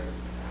per year.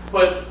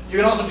 But you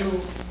can also do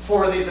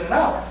 4 of these in an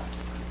hour.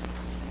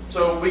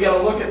 So we got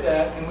to look at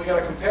that, and we got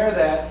to compare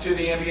that to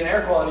the ambient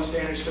air quality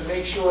standards to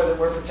make sure that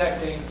we're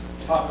protecting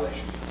the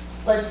population.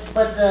 But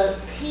the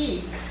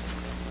peaks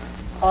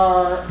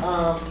are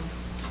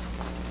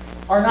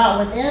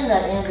not within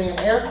that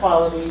ambient air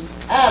quality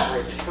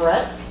average,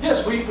 correct?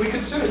 Yes, we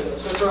considered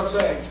those. That's what I'm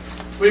saying.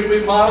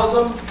 We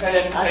modeled them,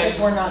 and I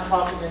think we're not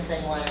talking the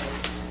same language.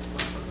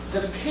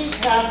 The peak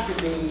has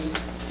to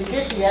be, to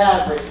get the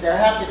average, there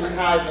have to be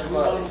highs and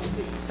lows.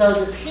 So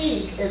the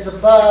peak is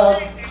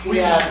above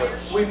the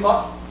average.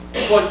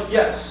 Well,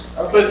 yes,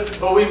 Okay.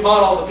 but we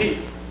model the peak.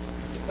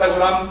 That's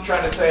what I'm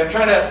trying to say. I'm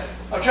trying to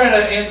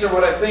answer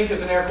what I think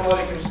is an air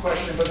quality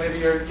question, but maybe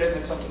you're getting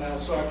at something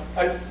else. So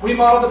we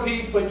model the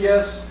peak, but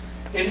yes,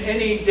 in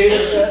any data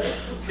set,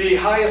 the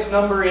highest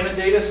number in a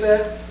data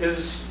set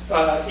is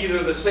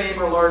either the same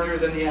or larger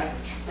than the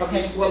average.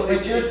 Okay,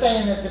 but you're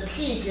saying that the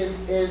peak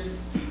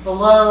is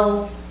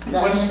below the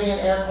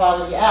ambient air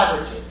quality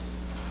averages.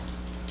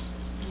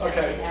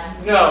 Okay.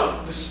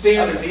 No, the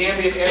standard, the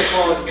ambient air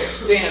quality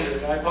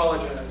standard. I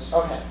apologize.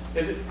 Okay.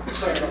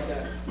 Sorry about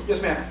that.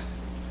 Yes, ma'am.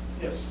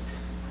 Yes.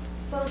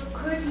 So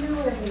could you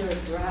in your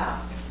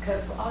draft,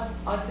 because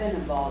I've been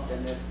involved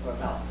in this for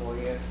about 4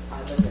 years.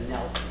 I live in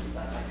Nelson,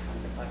 but I come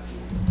to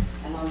Buckingham,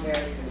 and I'm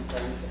very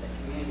concerned for the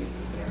community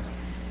here.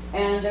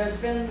 And there's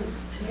been,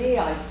 to me,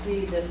 I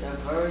see this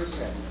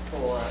aversion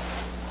for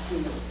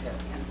cumulative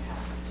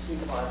impact. She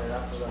brought it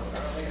up a little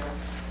earlier.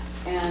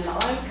 And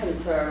I'm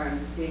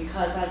concerned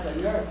because as a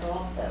nurse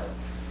also,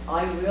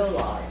 I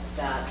realize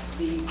that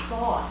the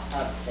thought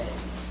of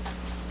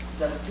things,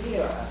 the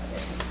fear of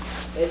things,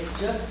 is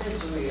just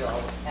as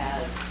real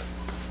as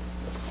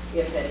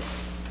if it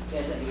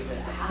isn't even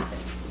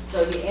happening.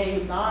 So the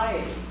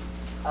anxiety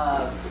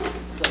of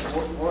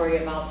the worry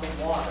about the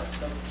water,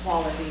 the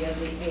quality of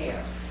the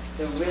air,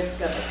 the risk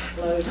of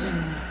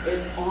explosion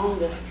is on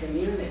this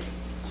community.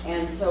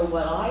 And so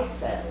what I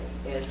say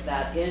is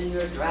that in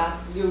your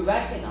draft, you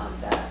recognize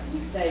that.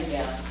 You say,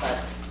 yes,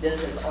 but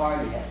this is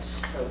our niche,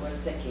 so we're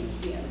sticking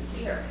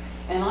here.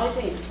 And I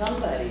think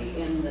somebody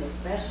in the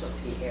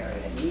specialty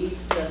area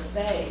needs to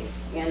say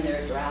in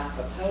their draft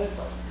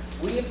proposal,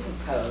 we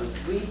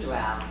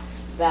draft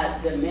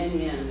that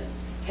Dominion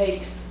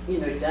takes,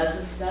 does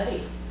a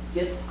study,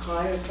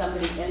 hires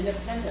somebody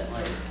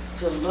independently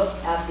to look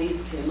at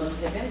these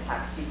cumulative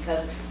impacts,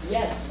 because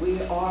yes,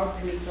 we are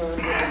concerned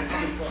with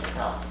these people's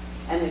health,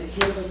 and the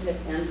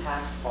cumulative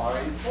impacts are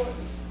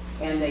important,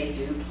 and they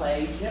do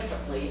play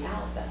differently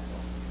out that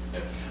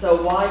way.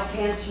 So why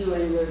can't you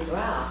in your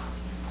draft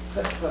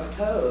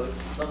propose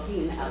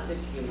looking at the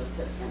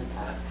cumulative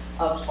impact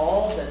of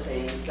all the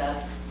things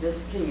that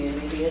this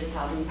community is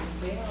having to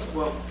bear?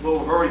 Well,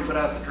 we've already put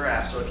out the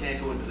draft, so it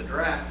can't go into the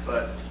draft,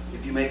 but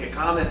if you make a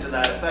comment to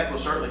that effect, we'll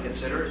certainly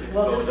consider it. It can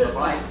Well, go this into the is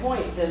my final.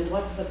 point. Then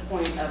what's the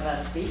point of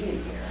us being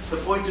here? The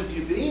point of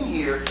you being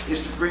here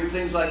is to bring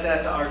things like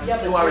that to our, Yeah,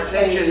 but to our you're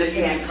saying attention, you that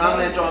you can can't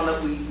comment change on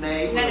that we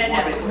may.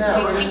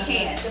 No, we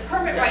can't. The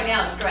permit right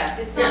now is draft.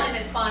 It's not in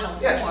its final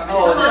form. Yeah. The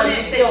Oh, so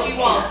comments you that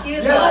you all can't.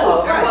 give Yeah. us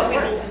Oh, are what we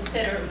right. will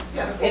consider.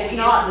 Yeah. before It's we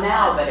not issue the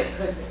now, permit. but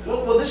it could be.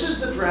 Well, this is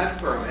the draft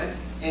permit,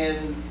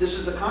 and this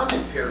is the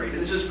comment period,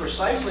 and this is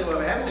precisely why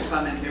we're having the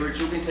comment period,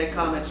 so we can take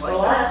comments like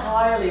Well, I that.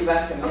 highly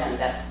recommend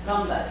that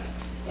somebody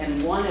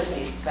in one of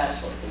these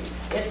specialties,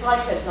 it's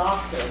like a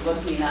doctor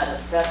looking at a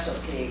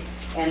specialty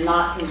and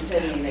not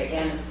considering the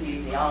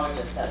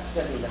anesthesiologist that's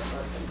putting the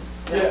person.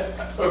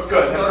 Yeah, oh,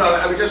 good. No,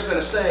 I was just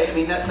gonna say, I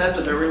mean, that's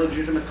a very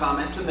legitimate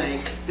comment to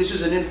make. This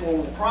is an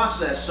informal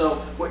process, so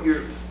what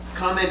you're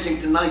commenting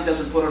tonight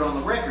doesn't put it on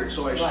the record,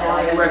 so I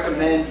strongly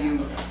recommend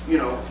you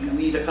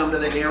either come to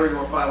the hearing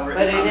or file a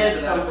written But comment it to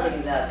is that something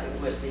effect. that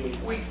it would be.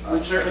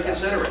 We'd certainly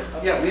consider it.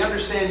 Yeah, we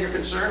understand your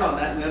concern on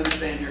that, and we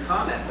understand your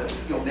comment, but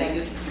you'll make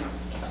it,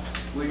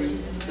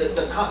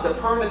 the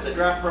permit, the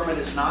draft permit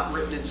is not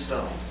written in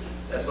stone.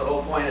 That's the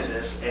whole point of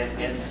this,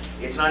 and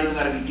it's not even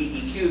gonna be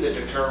DEQ that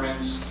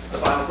determines the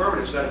final permit.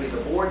 It's gonna be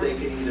the board. They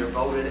can either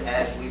vote it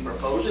as we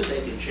propose it,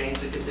 they can change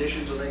the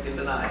conditions, or they can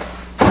deny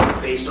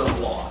it, based on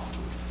the law.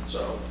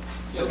 So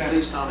Yes, ma'am.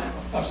 please comment.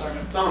 I'm sorry.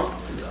 No.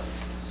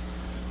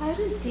 How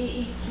does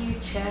DEQ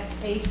check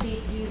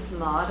ACP's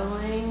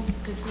modeling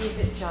to see if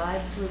it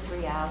jives with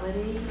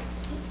reality?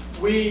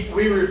 We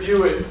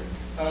review it,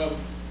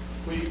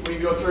 we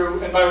go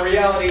through, and by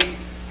reality,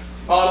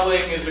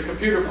 modeling is a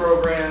computer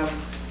program.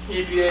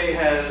 EPA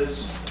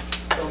has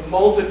a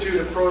multitude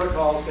of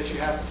protocols that you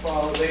have to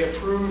follow. They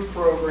approve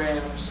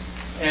programs,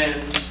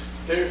 and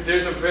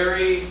there's a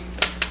very,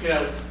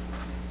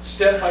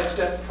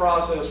 step-by-step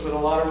process with a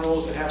lot of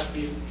rules that have to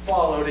be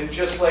followed. And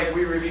just like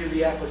we review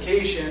the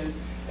application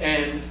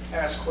and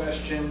ask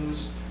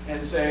questions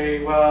and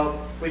say,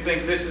 well, we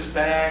think this is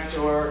backed,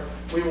 or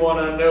we want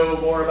to know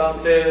more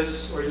about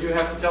this, or you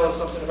have to tell us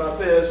something about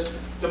this,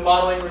 the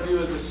modeling review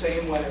is the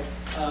same way.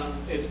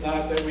 It's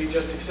not that we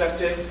just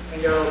accept it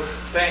and go,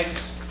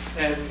 thanks,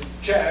 and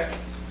check.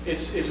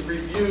 It's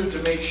reviewed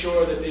to make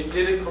sure that they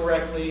did it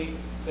correctly,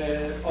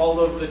 that all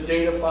of the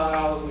data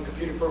files and the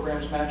computer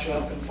programs match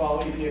up and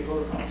follow EPA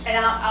protocols.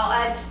 And I'll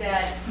add to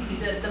that,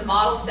 the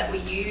models that we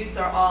use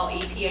are all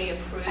EPA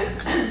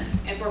approved.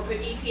 And for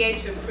EPA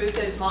to approve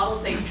those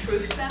models, they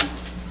truth them.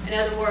 In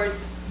other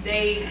words,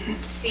 they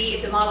see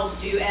if the models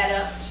do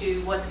add up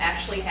to what's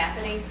actually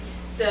happening.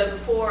 So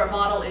before a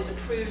model is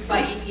approved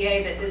by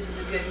EPA that this is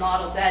a good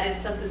model, that is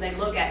something they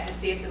look at to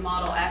see if the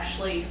model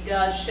actually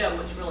does show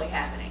what's really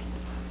happening.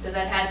 So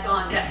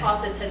that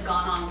process has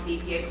gone on with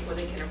EPA before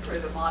they can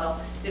approve a model.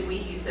 Then we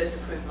use those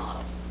approved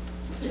models.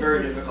 It's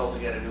very difficult to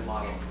get a new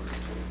model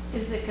approved.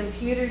 Is the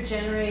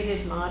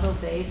computer-generated model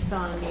based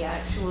on the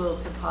actual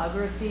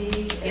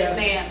topography? Yes,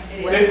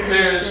 ma'am, it is.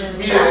 There's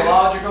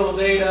meteorological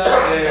data,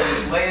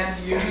 there's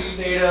land use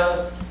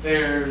data,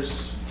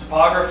 there's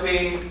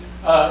topography.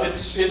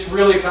 It's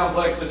really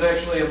complex. There's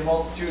actually a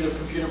multitude of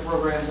computer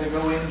programs that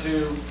go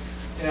into,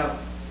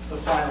 the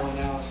final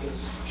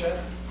analysis. Chet?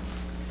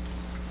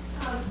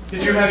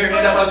 Did you have your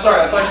hand up? I'm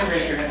sorry, I thought you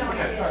raised your hand. No,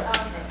 Okay. it's,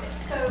 All right.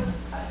 So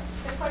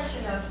the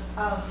question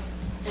of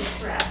the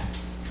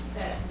stress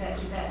that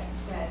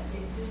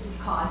this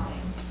is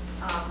causing,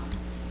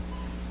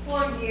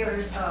 4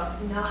 years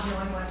of not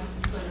knowing what this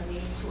is going to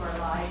mean to our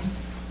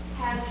lives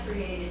has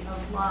created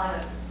a lot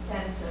of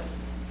sense of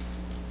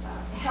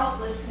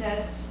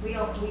helplessness.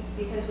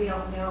 Because we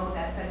don't know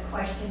that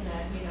question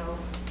that,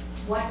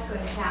 what's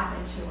going to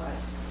happen to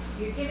us.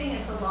 You're giving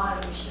us a lot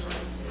of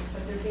assurances,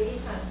 but they're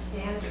based on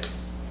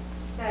standards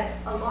that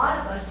a lot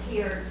of us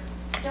here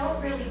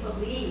don't really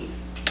believe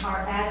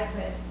are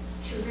adequate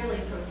to really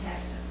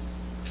protect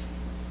us.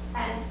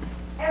 And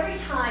every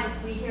time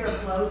we hear a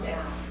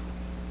blowdown,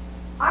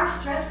 our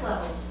stress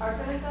levels are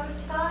going to go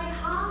sky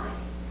high.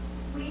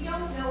 We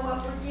don't know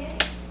what we're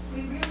getting.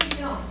 We really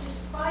don't,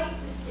 despite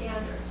the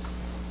standards.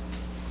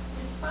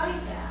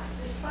 Despite that,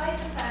 despite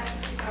the fact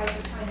that you guys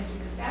are trying to do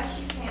the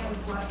best you can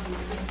with what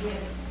you've been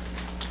given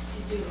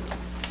to do.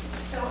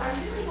 So I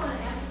really want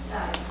to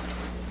emphasize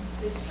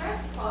the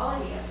stress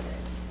quality of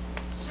this.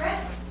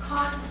 Stress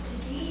causes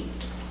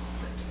disease.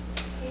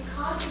 It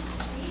causes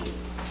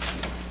disease.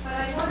 But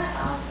I want to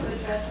also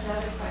address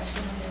another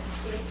question, and it's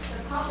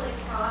the public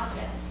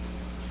process.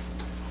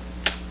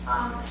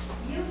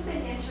 You've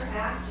been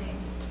interacting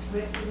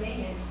with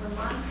Dominion for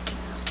months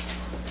now.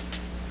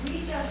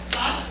 We just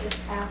got this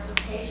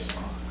application,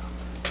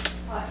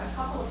 what, a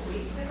couple of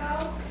weeks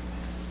ago?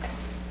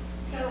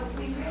 So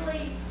we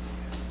really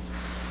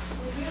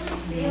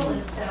feel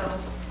as though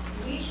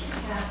we should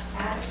have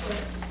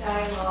adequate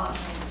dialogue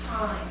and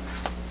time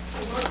to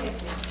look at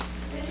this.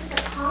 This is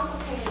a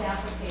complicated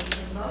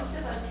application. Most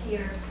of us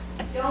here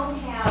don't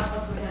have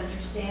a good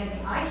understanding.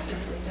 I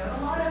certainly don't.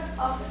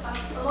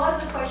 A lot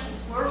of the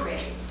questions were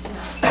raised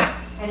tonight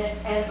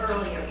and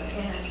earlier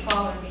in a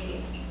smaller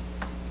meeting.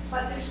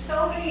 But there's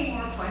so many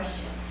more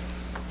questions,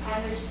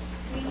 and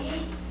we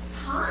need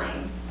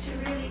time to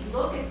really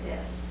look at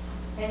this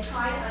and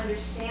try to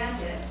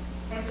understand it.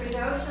 And for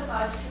those of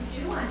us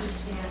who do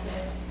understand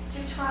it,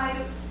 to try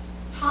to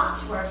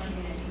talk to our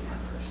community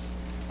members.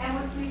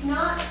 And we've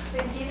not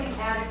been given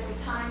adequate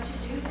time to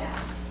do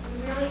that.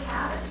 We really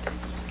haven't.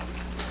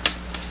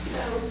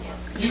 So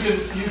you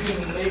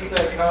can make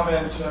that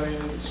comment. I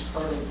mean, it's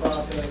part of the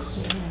process,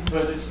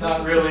 but it's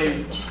not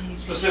really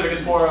specific.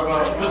 It's more of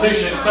a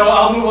position. So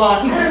I'll move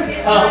on. Go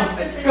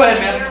ahead,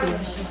 man.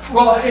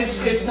 Well,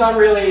 it's not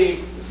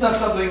really. It's not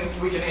something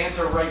we can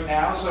answer right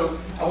now. So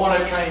I want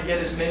to try and get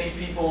as many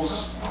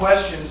people's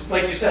questions.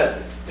 Like you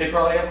said, they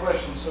probably have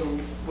questions, so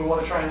we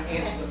want to try and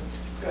answer them.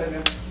 Go ahead,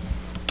 man.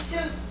 So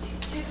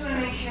just want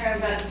to make sure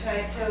I've got this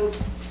right. So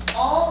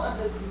all of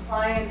the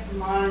compliance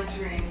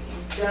monitoring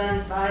is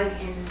done by the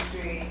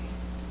industry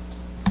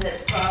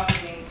that's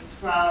profiting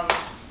from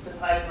the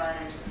pipeline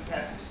and the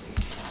compressor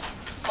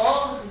station.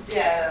 All of the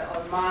data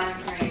on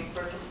monitoring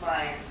for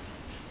compliance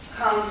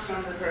comes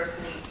from the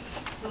person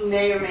who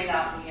may or may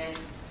not be in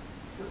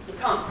the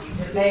company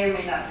that may or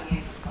may not be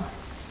in compliance.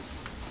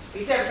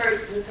 Except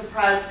for the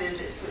surprise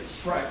visits,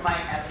 which might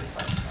have a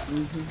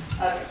question.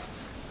 Okay.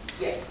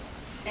 Yes.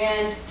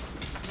 And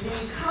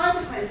the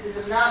consequences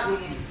of not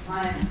being in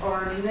compliance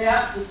are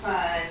not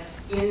defined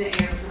in the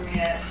air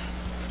permit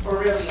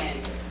or really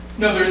anywhere.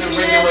 No, they're in the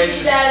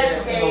regulation. That is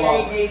a day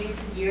late, maybe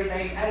it's a year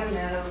late, I don't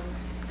know.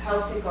 How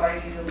sick are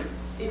you?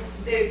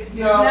 There's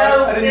no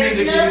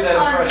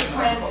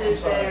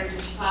consequences that are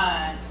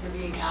defined for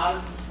being out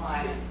of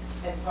compliance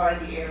as part of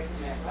the air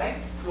permit, right?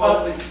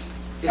 Well,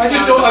 I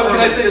just don't, can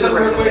I say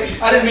something real quick?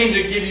 I didn't mean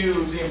to give you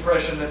the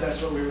impression that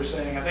that's what we were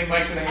saying. I think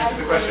Mike's going to answer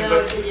the question,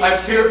 but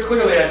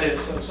clearly I did,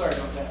 so sorry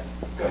about that.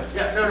 Go ahead.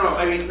 Yeah, no,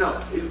 I mean, no.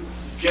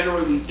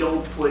 Generally, we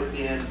don't put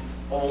in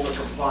all the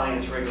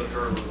compliance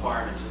regulatory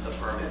requirements in the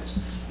permits.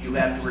 You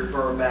have to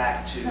refer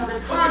back to what the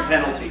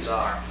penalties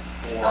are.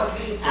 Of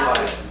being out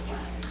of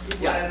compliance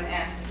is what I'm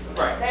asking.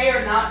 Right. They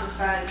are not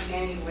defined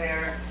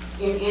anywhere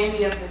in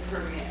any of the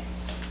permits.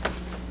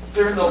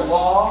 They're in the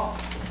law,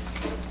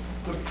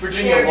 the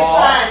Virginia They're law.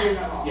 defined in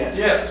the law.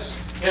 Yes.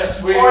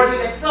 Or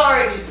the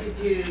authority to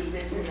do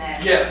this and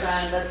that. Yes.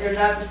 Defined, but they're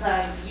not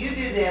defined, you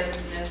do this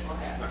and this will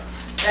happen.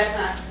 That's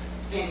not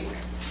anywhere.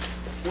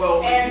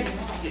 Well,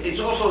 it's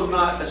also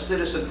not a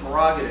citizen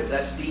prerogative.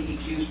 That's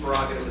DEQ's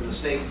prerogative and the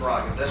state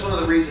prerogative. That's one of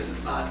the reasons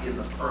it's not in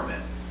the permit.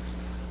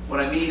 What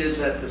I mean is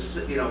that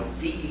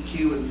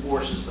DEQ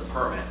enforces the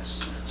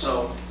permits.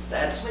 So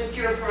that's. It's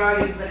your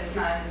prerogative, but it's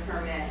not in the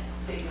permit.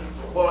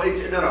 Well,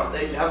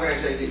 how can I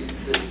say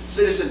the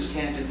citizens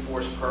can't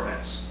enforce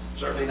permits?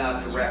 Certainly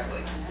not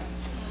directly.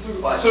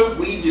 But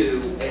we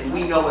do, and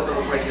we know what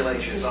those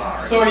regulations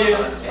are. So we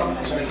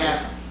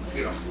have,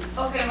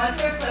 Okay, my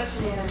third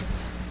question is,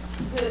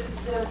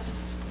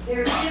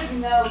 there is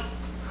no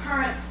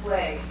current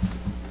place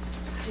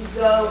to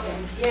go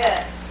and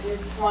get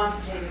this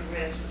quantitative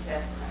risk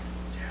assessment.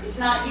 It's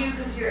not you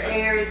because you're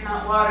air, it's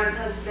not water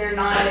because they're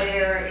not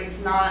air,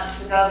 it's not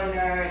the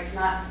governor, it's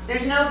not,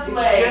 there's no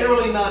place. It's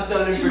generally not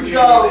done in Virginia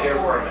air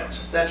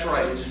permits. That's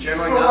right, it's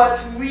generally not.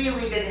 For what's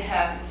really going to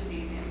happen to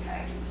these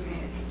impacted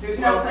communities. There's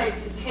no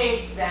place to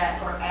take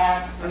that or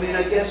ask for I mean,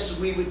 I guess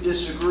we would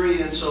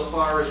disagree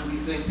insofar as we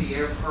think the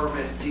air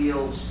permit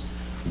deals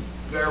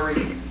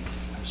very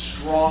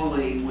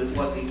strongly with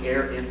what the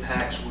air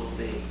impacts will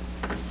be.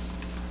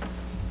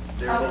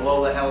 They're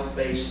below the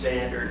health-based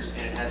standards,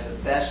 and it has the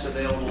best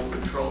available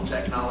control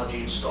technology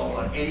installed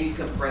on any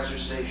compressor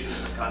station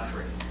in the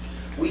country.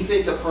 We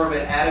think the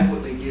permit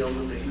adequately deals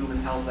with the human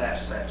health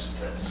aspects of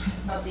this.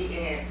 Of the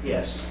air?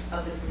 Yes.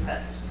 Of the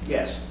compressors?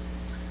 Yes.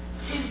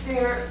 Is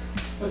there...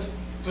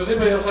 Does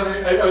anybody else have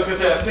any? I was going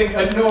to say, I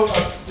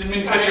didn't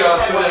mean to cut you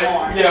off, but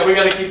yeah, we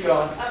got to keep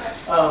going. Okay.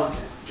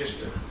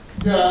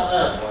 Yeah, I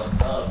have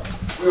one.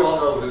 We all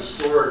know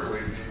historically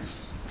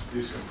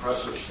these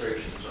compressor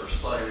stations are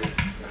sited in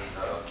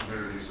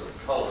communities of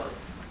color.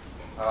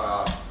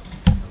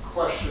 The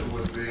question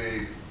would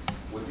be,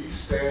 would these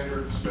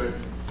standards that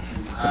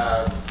you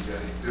have be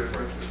any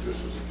different if this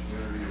was a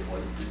community of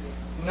white people?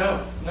 No.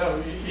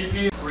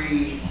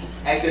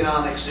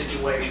 Economic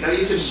situation. Now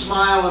you can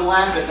smile and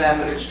laugh at that,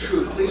 but it's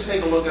true. Please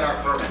take a look at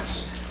our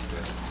permits.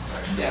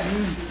 Yeah.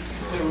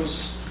 It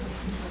was.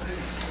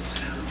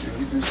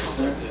 I'd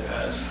like to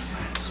ask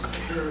some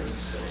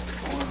hearings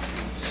held,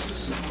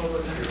 some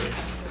public hearing,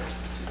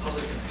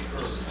 public can be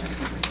heard.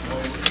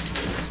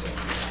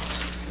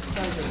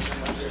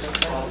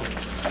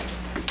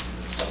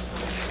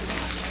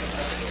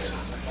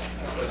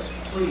 But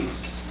please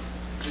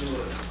do a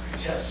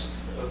test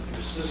of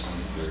your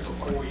system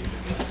before you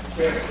begin.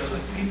 Because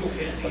if people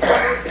can't hear,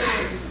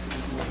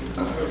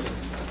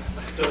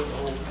 the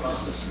whole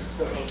process.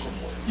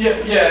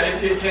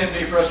 Yeah, it can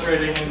be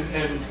frustrating,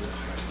 and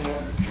you know,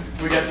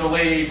 we get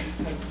delayed.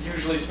 I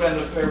usually spend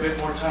a fair bit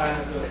more time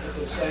at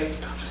the site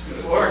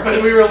before,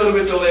 but we were a little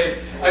bit delayed.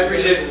 I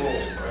appreciate it.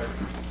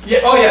 Yeah,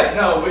 oh yeah,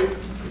 no,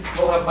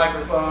 we'll have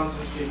microphones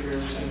and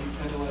speakers and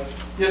the like.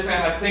 Yes,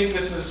 ma'am, I think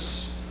this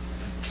is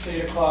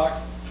 8 o'clock.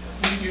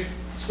 You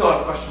still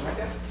have a question, right?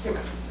 Yeah.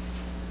 Okay.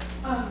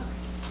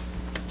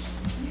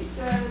 You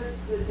said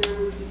that there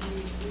would be,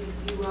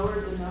 you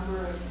lowered the number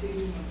of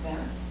pigging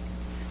events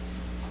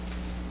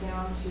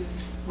down to.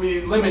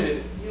 We limited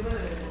it. You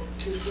limited it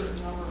to a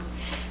certain number.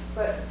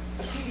 But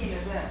a pigging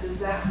event, does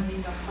that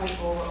mean the pipe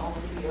will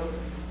only be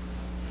open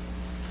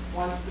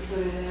once to put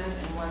it in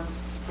and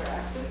once for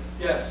exit?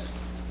 Yes.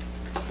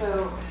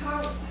 So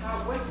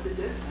what's the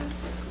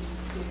distance that these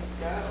pigs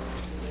go?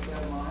 Do they go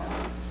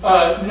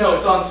miles? No,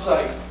 it's on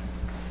site.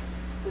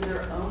 So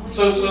they're only.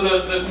 So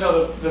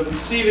the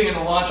receiving and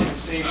the launching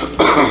stations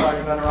that we're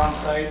talking about are on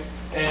site,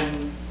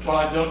 and while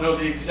I don't know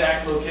the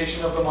exact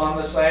location of them on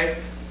the site,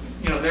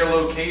 you know, their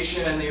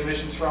location and the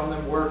emissions from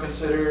them were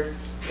considered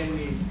in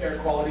the air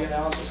quality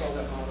analysis, all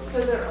that modeling.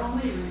 So they're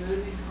only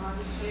removing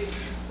condensates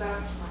and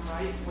stuff from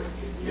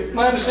right?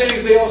 My understanding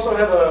is they also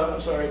have a,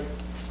 I'm sorry.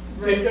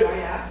 Right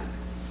at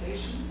the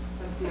station?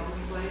 That's the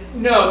only place?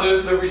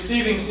 No, the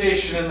receiving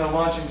station and the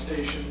launching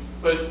station,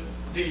 but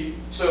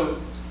so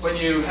when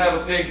you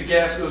have a pig, the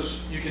gas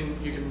goes, you can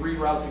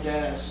reroute the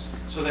gas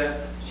so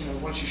that, you know,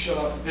 once you shut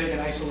off the pig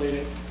and isolate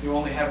it, you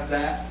only have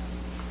that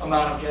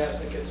amount of gas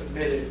that gets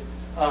emitted.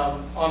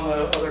 On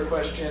the other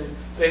question,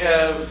 they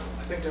have,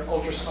 I think they're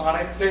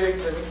ultrasonic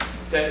pigs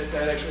that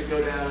actually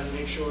go down and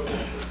make sure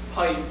that the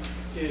pipe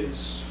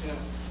is, you know,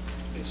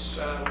 it's,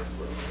 what's the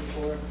word I'm looking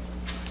for?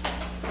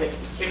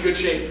 Yeah, in good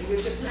shape.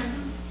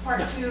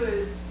 Part two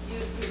is,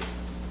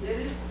 it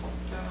is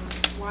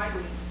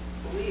widely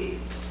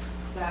believed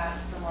that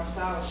the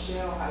Marcellus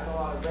Shale has a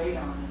lot of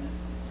radon in it.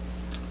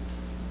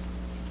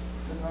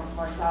 The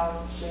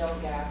Marcellus Shale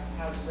gas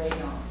has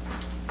radon.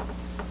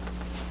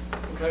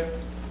 Okay.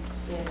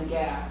 In the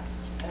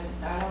gas.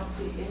 And I don't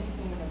see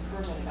anything in the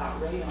permit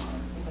about radon,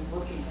 even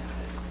looking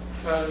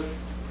at it.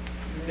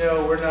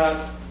 No, we're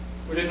not.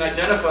 We didn't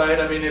identify it.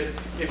 I mean,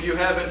 if you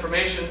have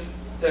information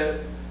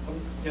that,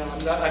 you know,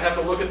 I'd have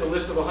to look at the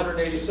list of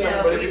 187.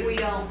 Yeah, but if we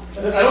don't.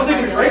 I don't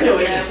think we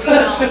regulate it.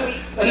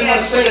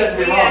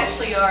 We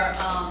actually are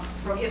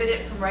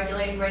prohibited from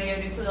regulating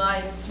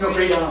radionucleoids. No,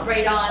 radon.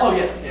 Radon. Oh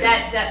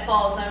yeah. That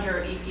falls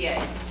under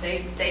EPA.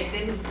 They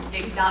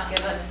did not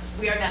give us.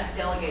 We are not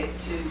delegated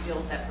to deal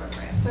with that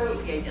program. So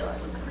EPA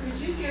deals with it. Could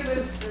you give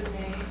us the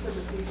names of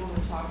the people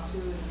to talk to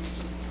in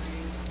Region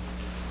 3?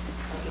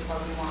 Like if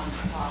we wanted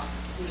to talk to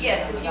them.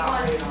 Yes, if you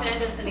want to radon.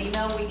 send us an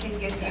email, we can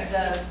give you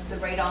the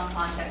radon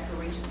contact for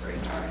Region 3.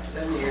 All right.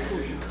 Send the air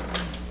conditioner. I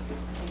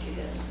think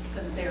it is,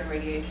 because it's air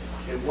radiation.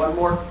 Okay, one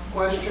more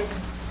question?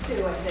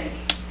 Two, I think.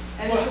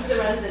 And this is the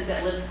resident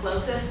that lives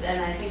closest,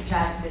 and I think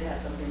Chad did have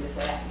something to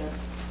say after.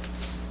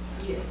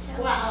 Yes.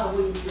 Why are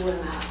we doing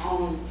our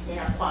own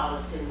air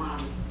quality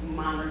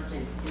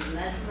monitoring? Isn't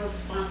that the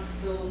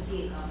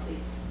responsibility of the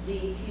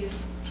DEQ?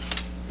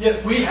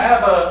 Yeah, we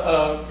have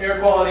a air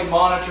quality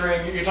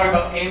monitoring. You're talking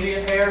about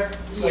ambient air,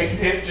 like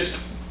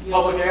just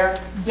public air.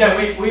 Yeah,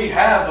 we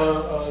have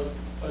a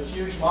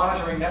huge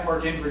monitoring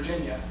network in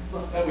Virginia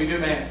that we do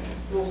manage.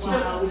 Well,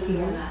 why are we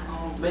doing our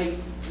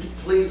own?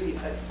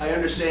 Please, I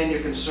understand your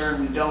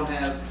concern. We don't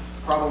have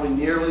probably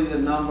nearly the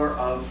number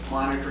of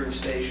monitoring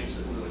stations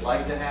that we would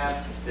like to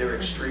have. They're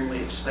extremely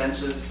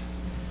expensive.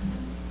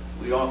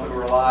 We often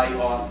rely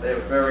on, they're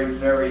very,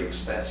 very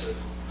expensive.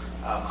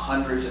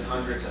 Hundreds and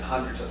hundreds and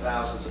hundreds of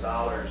thousands of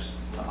dollars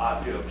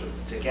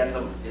to get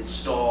them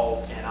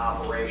installed and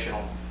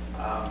operational.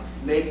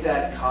 Make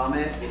that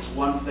comment. It's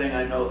one thing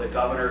I know the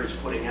governor is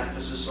putting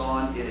emphasis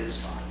on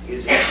is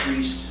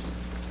increased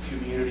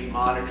community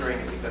monitoring.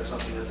 I think that's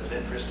something that's of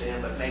interest to him,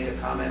 but make a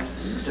comment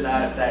to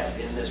that effect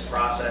in this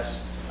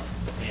process.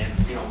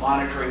 And, you know,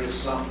 monitoring is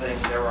something,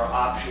 there are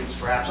options,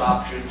 perhaps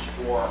options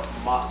for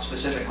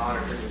specific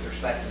monitoring with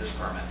respect to this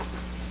permit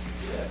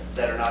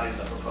that are not in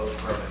the proposed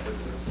permit, but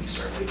we'd be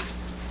certainly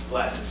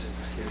glad to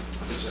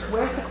consider.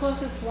 Where's the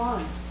closest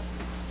one?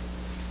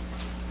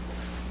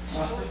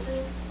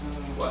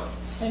 What?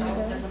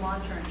 There's a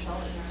monitor in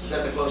Charlotte. Is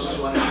that the closest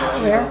one in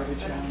Charlotte?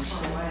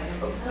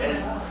 Where?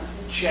 And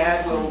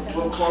Chad,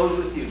 we'll close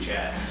with you,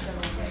 Chad.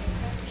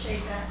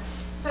 Appreciate that.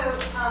 So,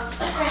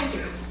 thank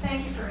you.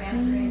 Thank you for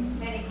answering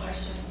many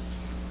questions.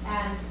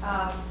 And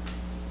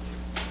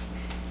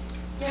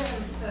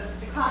given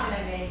the comment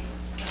I made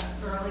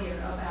earlier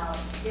about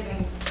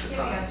giving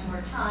us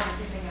more time,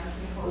 giving us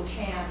the whole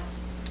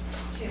chance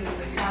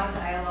to have a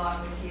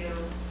dialogue with you.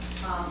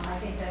 I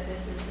think that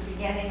this is the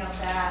beginning of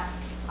that.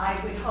 I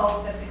would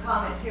hope that the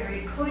comment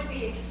period could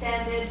be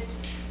extended.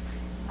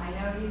 I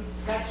know you've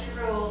got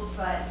your rules,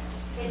 but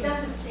it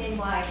doesn't seem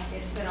like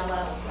it's been a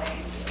level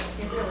playing field.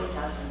 It really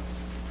doesn't.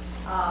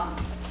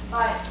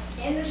 But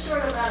in the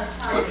short amount of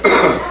time that we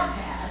have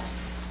had,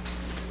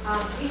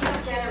 we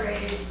have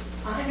generated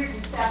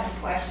 107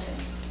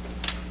 questions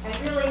and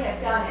really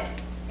have done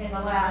it in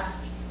the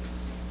last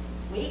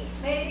week,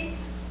 maybe,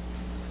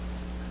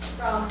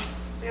 from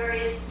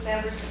various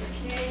members of the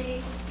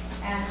community.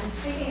 And in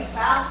speaking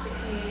about the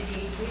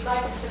community, we'd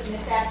like to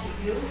submit that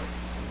to you.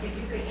 If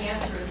you could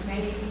answer as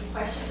many of these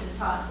questions as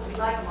possible. We'd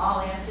like them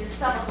all answered.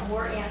 Some of them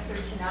were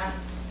answered tonight,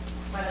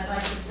 but I'd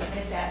like to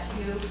submit that to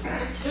you.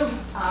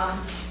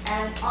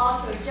 And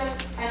also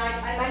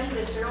I mentioned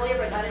this earlier,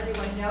 but not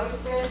everyone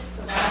knows this.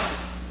 The last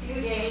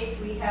few days,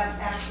 we have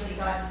actually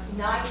got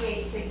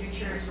 98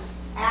 signatures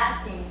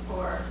asking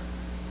for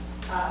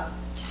a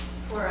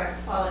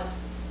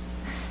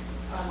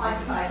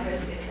quantified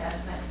risk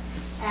assessment.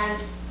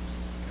 And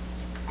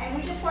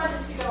we just want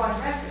this to go on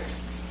record.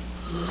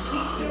 We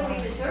feel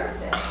we deserve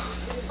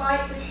this,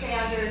 despite the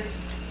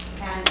standards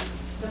and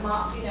the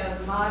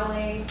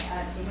modeling,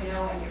 and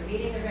you're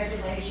meeting the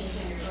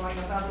regulations and you're going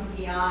above and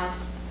beyond.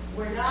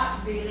 We're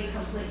not really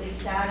completely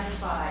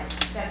satisfied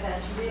that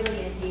that's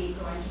really indeed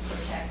going to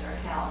protect our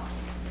health.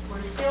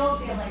 We're still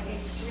feeling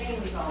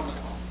extremely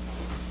vulnerable.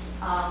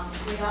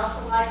 We'd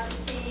also like to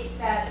see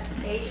that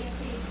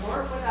agencies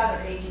work with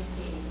other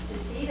agencies to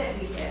see that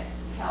we get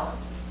health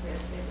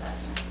risk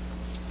assessments.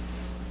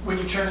 When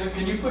you turn in,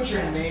 can you put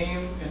your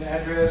name and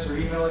address or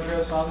email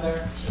address on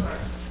there? Sure.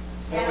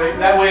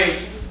 That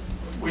way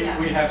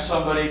we have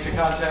somebody to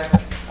contact.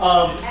 And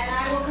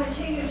I will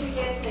continue to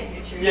get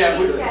signatures. Yeah,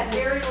 We've had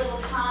very little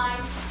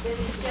time.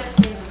 This is just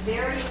in a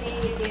very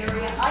immediate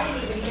area. I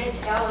didn't even get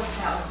to Ella's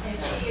house, and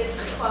she is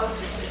the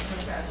closest to the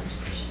professor's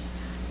station.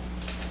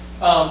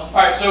 All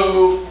right,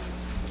 so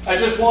I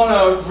just want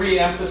to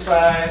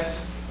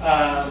re-emphasize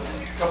a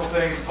couple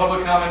things.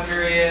 Public comment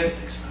period,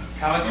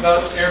 comments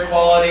about air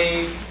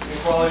quality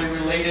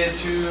related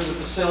to the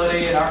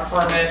facility and our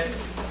permit.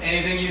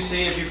 Anything you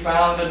see, if you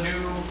found a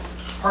new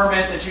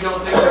permit that you don't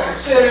think were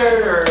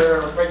considered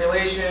or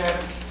regulation,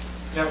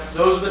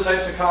 those are the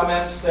types of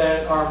comments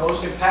that are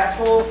most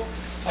impactful.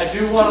 I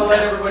do want to let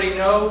everybody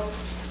know,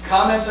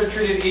 comments are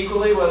treated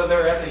equally, whether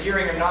they're at the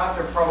hearing or not.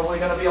 There are probably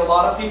going to be a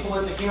lot of people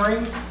at the hearing,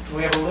 and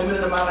we have a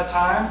limited amount of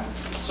time.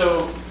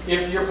 So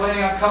if you're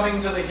planning on coming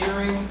to the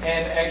hearing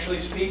and actually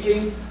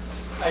speaking,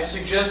 I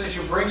suggest that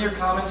you bring your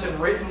comments in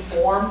written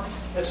form.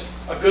 That's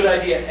a good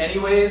idea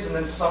anyways, and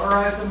then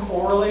summarize them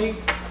orally.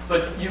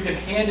 But you can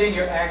hand in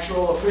your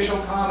actual official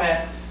comment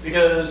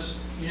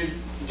because you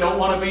don't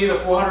want to be the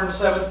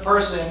 407th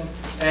person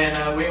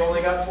and we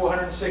only got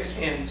 406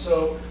 in.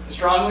 So I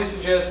strongly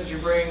suggest that you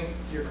bring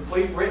your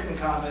complete written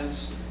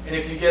comments, and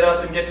if you get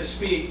up and get to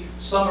speak,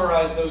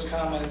 summarize those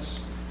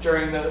comments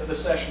during the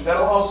session.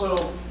 That'll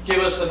also give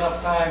us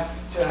enough time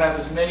to have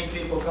as many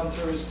people come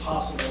through as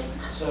possible.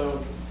 So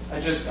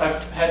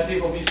I've had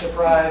people be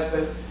surprised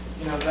that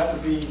that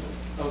would be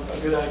a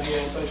good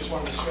idea, and so I just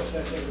wanted to stress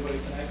that to everybody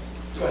tonight.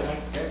 Go ahead,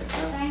 Mike.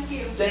 Thank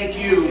you. Thank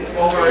you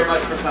all very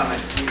much for coming.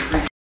 We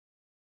appreciate it.